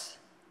torus.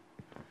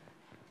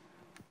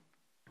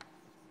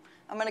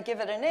 I'm going to give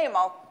it a name.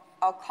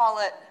 I'll call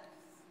it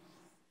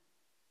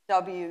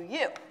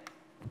WU.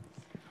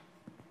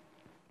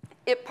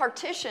 It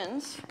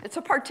partitions, it's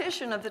a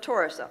partition of the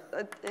torus,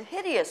 a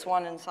hideous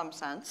one in some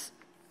sense.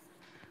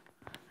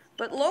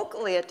 But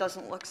locally, it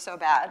doesn't look so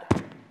bad.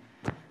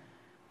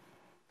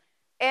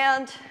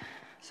 And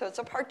so it's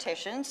a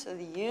partition, so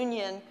the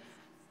union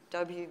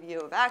WU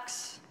of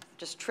x,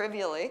 just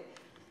trivially,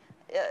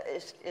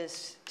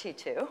 is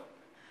T2.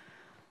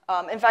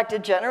 In fact,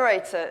 it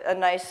generates a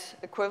nice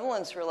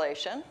equivalence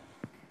relation.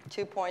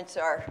 2 points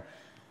are,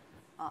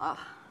 I'll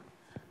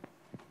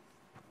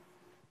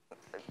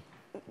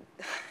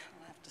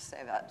have to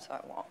say that, so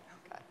I won't.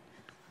 Okay.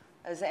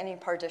 As any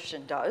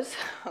partition does.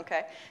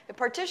 Okay. It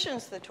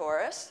partitions the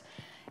torus.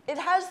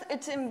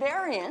 It's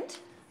invariant,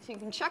 so you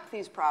can check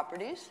these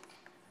properties,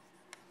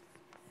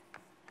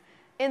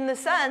 in the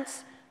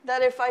sense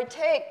that if I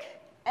take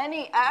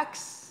any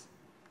x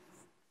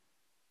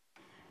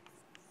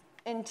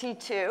in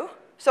T2,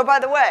 so by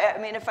the way, I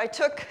mean, if I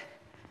took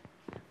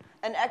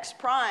an x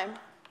prime,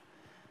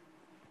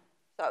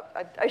 so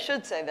I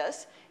should say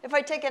this, if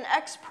I take an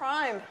x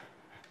prime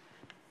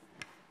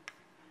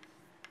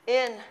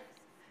in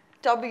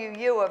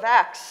WU of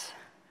x,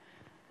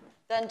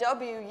 then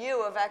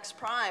WU of x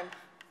prime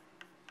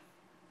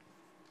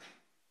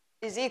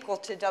is equal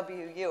to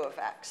WU of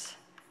x.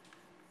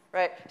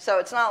 Right? So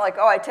it's not like,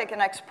 oh, I take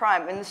an x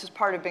prime, and this is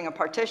part of being a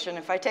partition.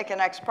 If I take an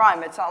x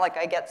prime, it's not like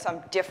I get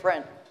some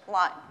different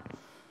line.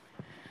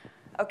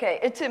 Okay,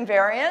 it's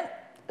invariant.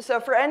 So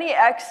for any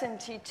x in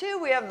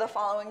T2, we have the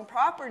following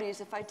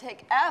properties. If I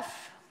take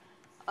f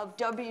of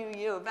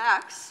WU of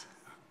x,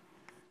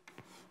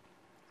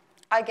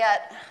 I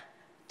get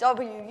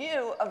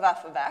WU of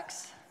f of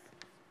x.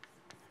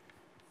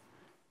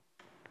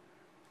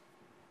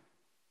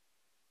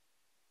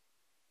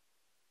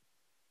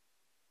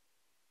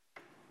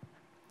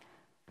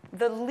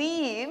 The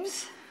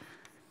leaves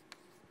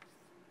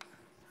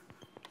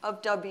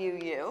of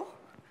WU,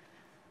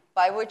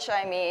 by which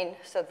I mean,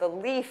 so the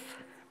leaf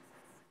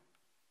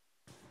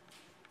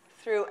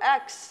through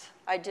x,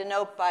 I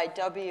denote by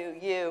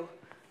WU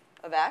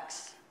of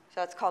x.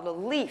 So that's called a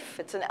leaf.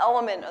 It's an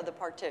element of the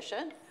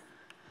partition.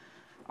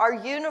 Are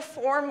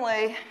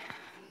uniformly,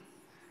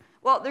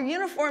 well, they're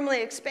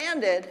uniformly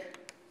expanded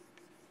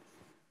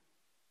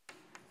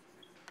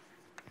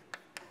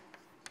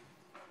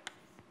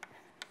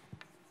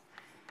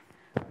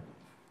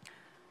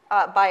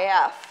by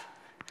F.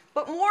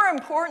 But more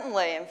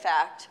importantly, in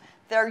fact,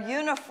 they're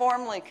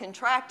uniformly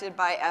contracted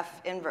by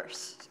F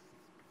inverse.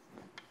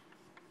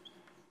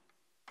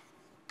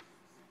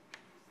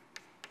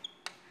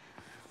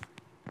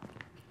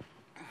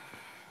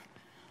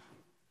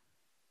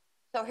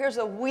 So here's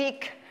a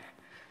weak,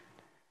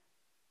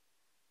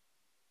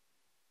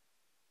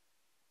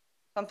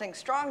 something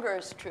stronger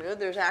is true.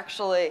 There's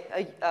actually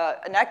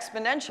an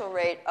exponential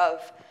rate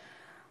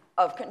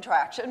of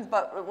contraction,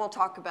 but we'll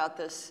talk about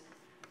this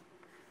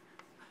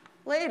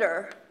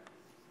later.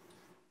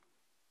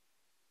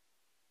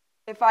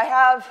 If I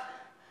have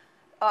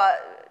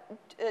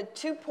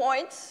 2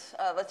 points,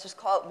 let's just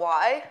call it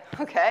y,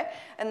 okay,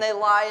 and they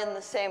lie in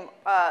the same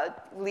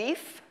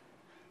leaf,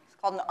 it's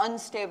called an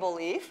unstable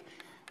leaf,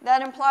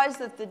 that implies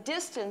that the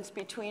distance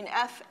between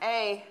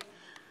FA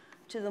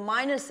to the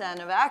minus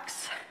n of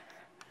x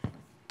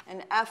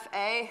and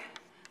FA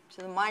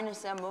to the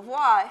minus m of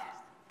y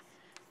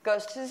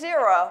goes to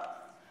 0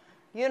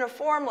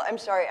 uniformly. I'm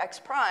sorry, x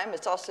prime,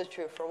 it's also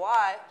true for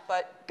y,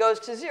 but goes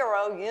to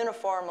 0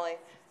 uniformly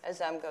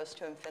as m goes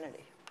to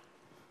infinity.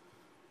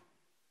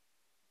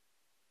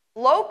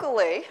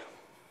 Locally,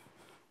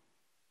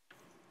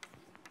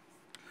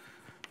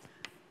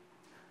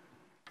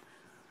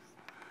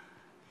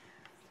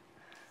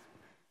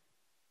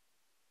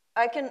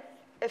 I can,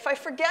 if I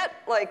forget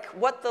like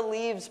what the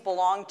leaves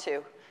belong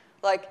to,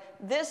 like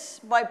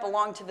this might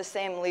belong to the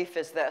same leaf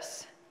as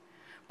this.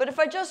 But if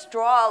I just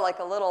draw like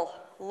a little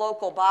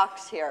local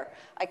box here,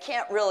 I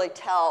can't really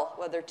tell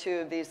whether 2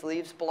 of these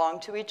leaves belong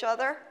to each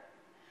other.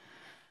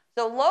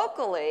 So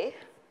locally,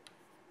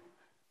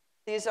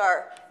 these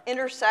are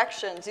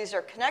intersections, these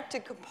are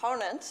connected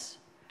components.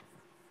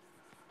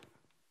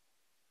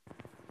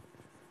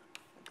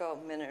 Go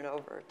a minute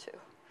over or 2.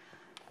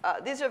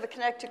 These are the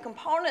connected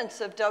components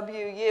of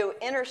WU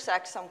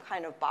intersect some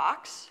kind of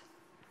box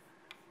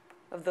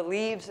of the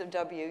leaves of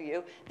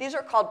WU. These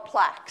are called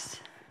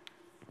plaques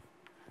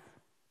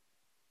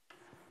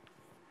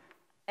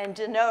and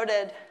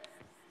denoted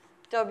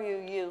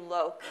WU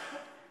loc.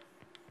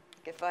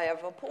 If I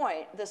have a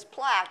point, this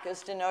plaque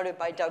is denoted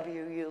by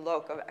WU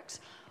loc of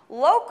x.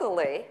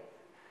 Locally,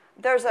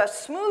 there's a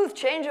smooth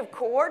change of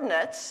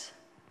coordinates.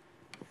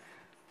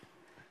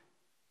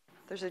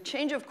 There's a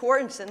change of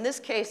coordinates. In this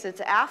case,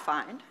 it's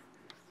affine.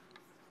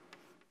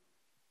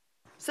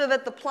 So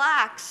that the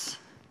plaques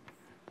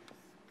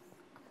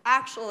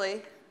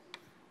actually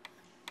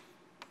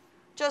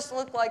just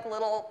look like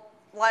little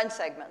line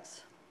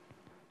segments.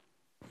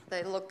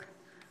 They look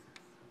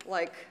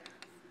like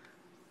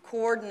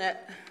coordinate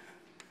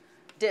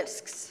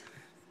disks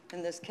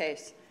in this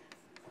case.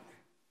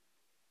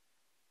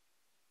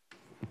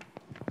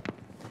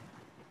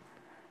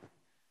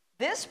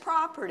 This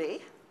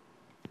property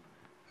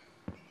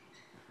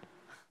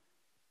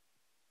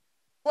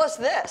plus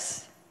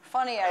this,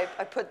 funny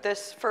I put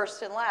this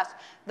first and last,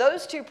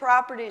 those 2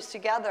 properties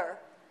together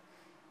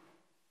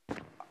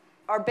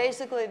are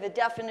basically the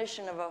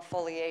definition of a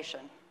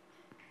foliation.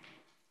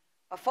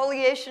 A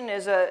foliation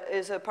is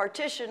a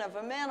partition of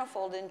a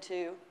manifold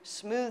into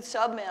smooth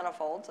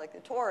submanifolds, like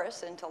the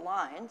torus, into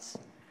lines,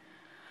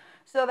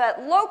 so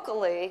that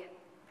locally,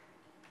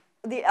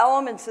 the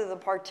elements of the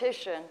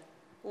partition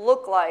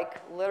look like,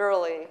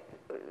 literally,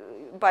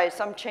 by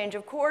some change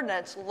of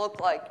coordinates, look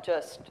like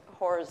just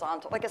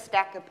horizontal, like a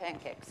stack of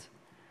pancakes.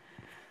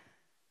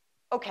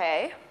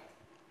 Okay,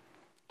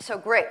 so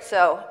great.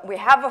 So we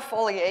have a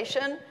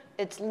foliation.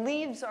 Its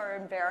leaves are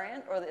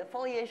invariant, or the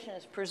foliation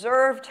is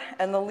preserved,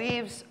 and the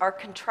leaves are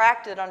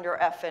contracted under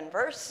F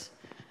inverse.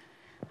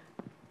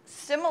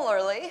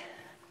 Similarly,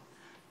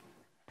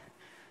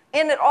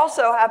 and it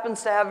also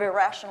happens to have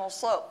irrational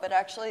slope, but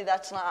actually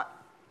that's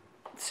not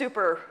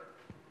super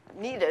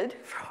needed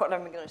for what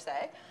I'm going to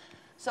say.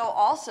 So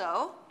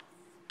also,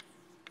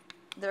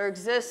 there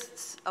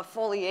exists a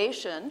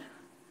foliation.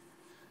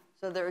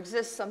 So there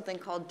exists something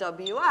called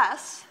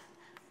WS,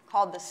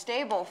 called the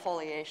stable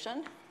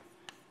foliation.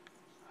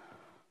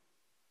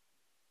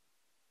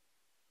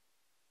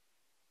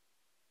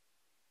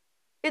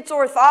 It's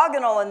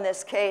orthogonal in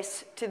this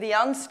case to the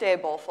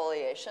unstable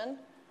foliation.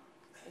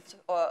 It's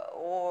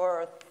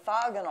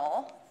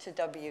orthogonal to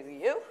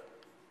WU.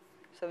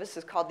 So this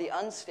is called the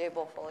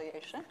unstable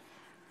foliation.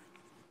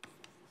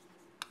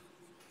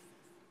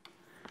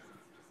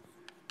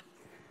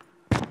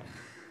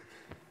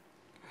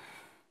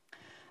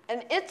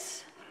 And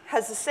it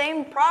has the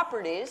same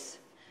properties,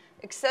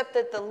 except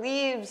that the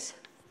leaves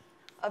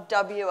of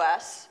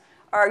WS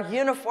are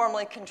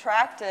uniformly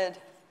contracted,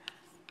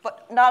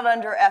 but not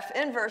under F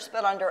inverse,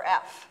 but under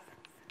F.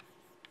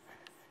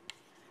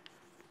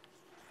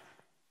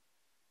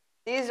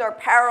 These are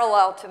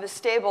parallel to the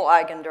stable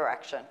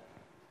eigendirection.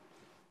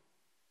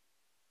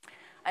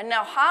 And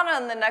now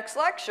Jana in the next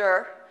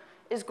lecture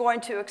is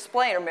going to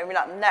explain, or maybe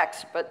not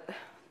next, but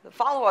the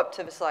follow-up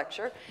to this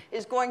lecture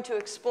is going to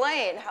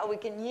explain how we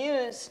can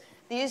use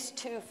these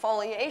two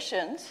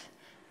foliations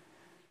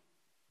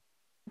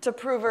to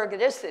prove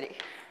ergodicity.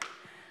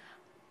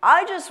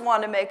 I just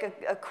want to make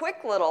a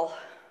quick little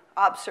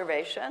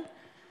observation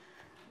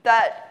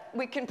that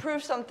we can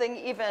prove something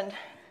even,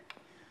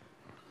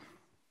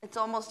 it's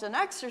almost an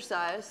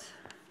exercise,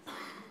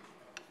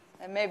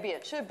 and maybe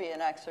it should be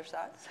an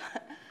exercise.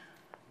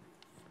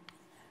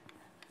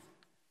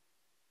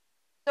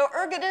 So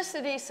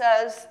ergodicity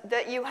says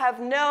that you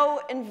have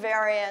no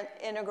invariant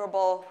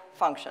integrable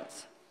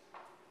functions,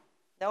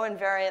 no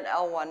invariant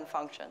L1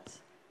 functions.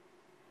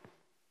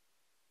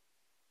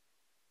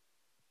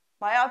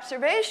 My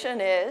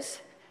observation is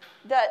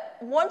that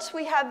once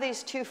we have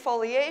these two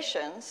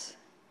foliations,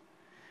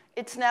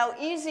 it's now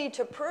easy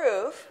to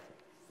prove.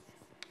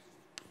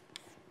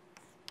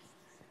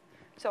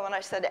 So when I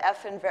said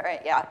F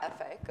invariant, yeah,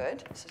 FA,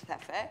 good, this is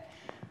FA,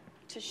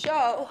 to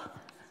show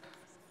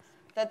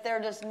that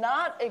there does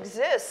not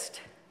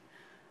exist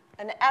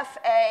an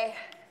FA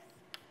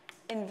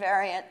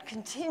invariant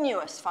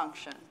continuous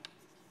function.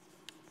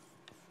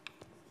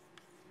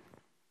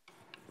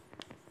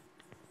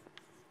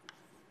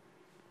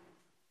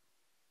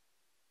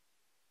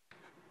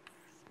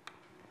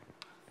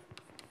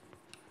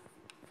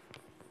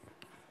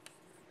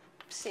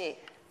 C.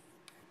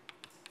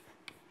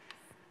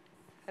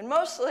 And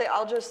mostly,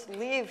 I'll just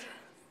leave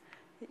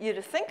you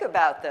to think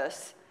about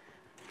this.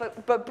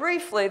 But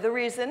briefly, the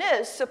reason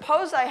is,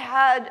 suppose I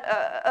had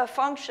a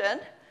function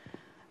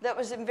that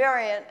was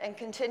invariant and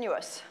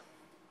continuous.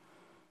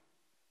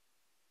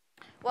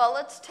 Well,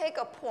 let's take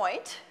a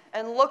point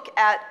and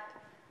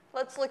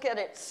let's look at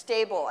it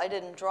stable. I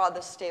didn't draw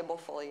the stable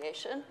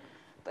foliation,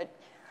 but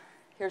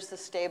here's the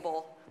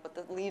stable, what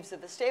the leaves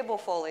of the stable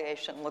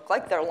foliation look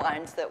like. They're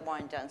lines that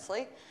wind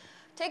densely.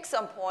 Take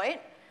some point.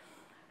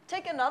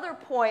 Take another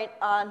point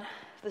on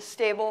the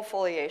stable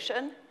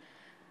foliation,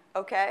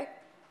 okay?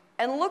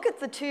 And look at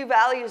the two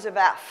values of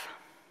F,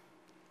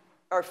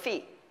 or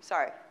phi,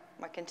 sorry,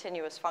 my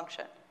continuous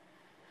function.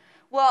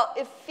 Well,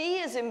 if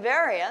phi is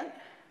invariant,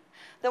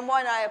 then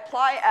when I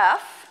apply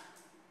F,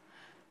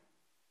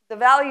 the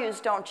values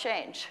don't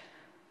change.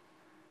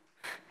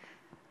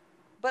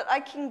 But I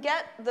can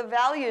get the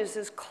values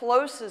as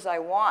close as I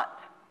want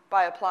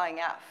by applying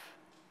F,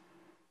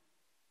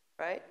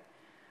 right?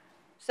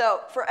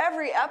 So for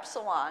every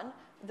epsilon,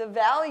 the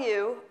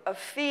value of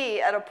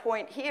phi at a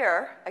point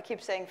here, I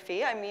keep saying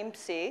phi, I mean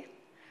psi.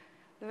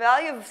 The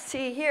value of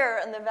psi here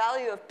and the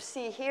value of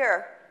psi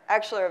here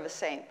actually are the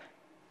same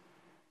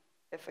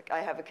if I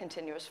have a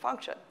continuous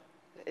function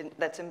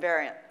that's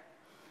invariant.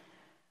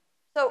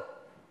 So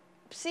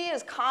psi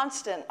is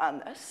constant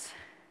on this.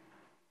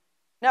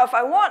 Now, if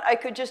I want, I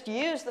could just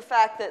use the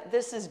fact that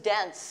this is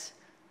dense.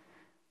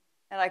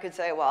 And I could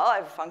say, well, I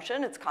have a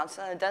function, it's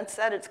constant. A dense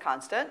set, it's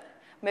constant.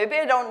 Maybe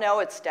I don't know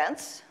it's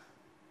dense.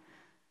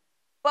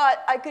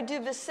 But I could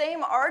do the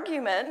same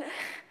argument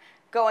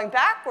going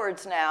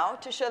backwards now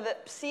to show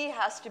that psi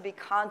has to be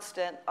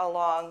constant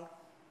along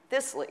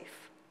this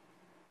leaf.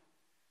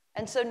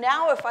 And so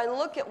now if I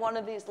look at one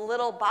of these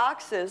little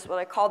boxes, what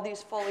I call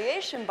these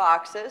foliation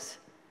boxes,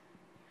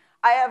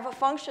 I have a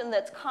function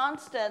that's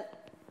constant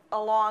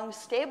along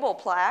stable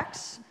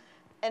plaques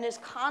and is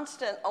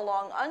constant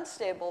along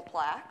unstable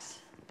plaques,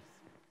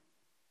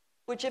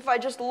 which if I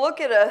just look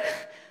at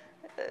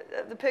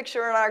the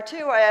picture in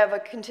R2, I have a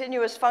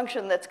continuous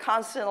function that's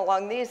constant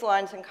along these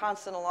lines and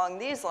constant along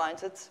these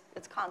lines. It's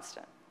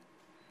constant.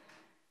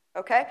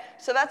 Okay?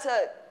 So that's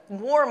a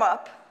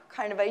warm-up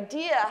kind of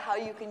idea how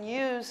you can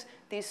use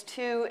these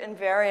two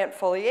invariant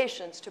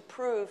foliations to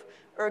prove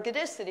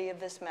ergodicity of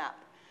this map.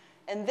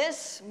 And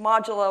this,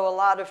 modulo a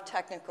lot of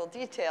technical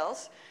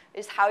details,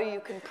 is how you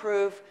can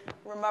prove,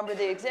 remember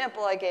the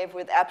example I gave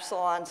with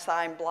epsilon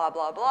sine blah,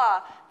 blah,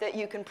 blah, that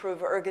you can prove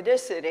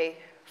ergodicity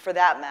for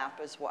that map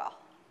as well.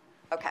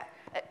 Okay,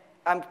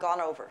 I'm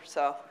gone over,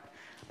 so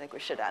I think we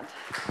should end.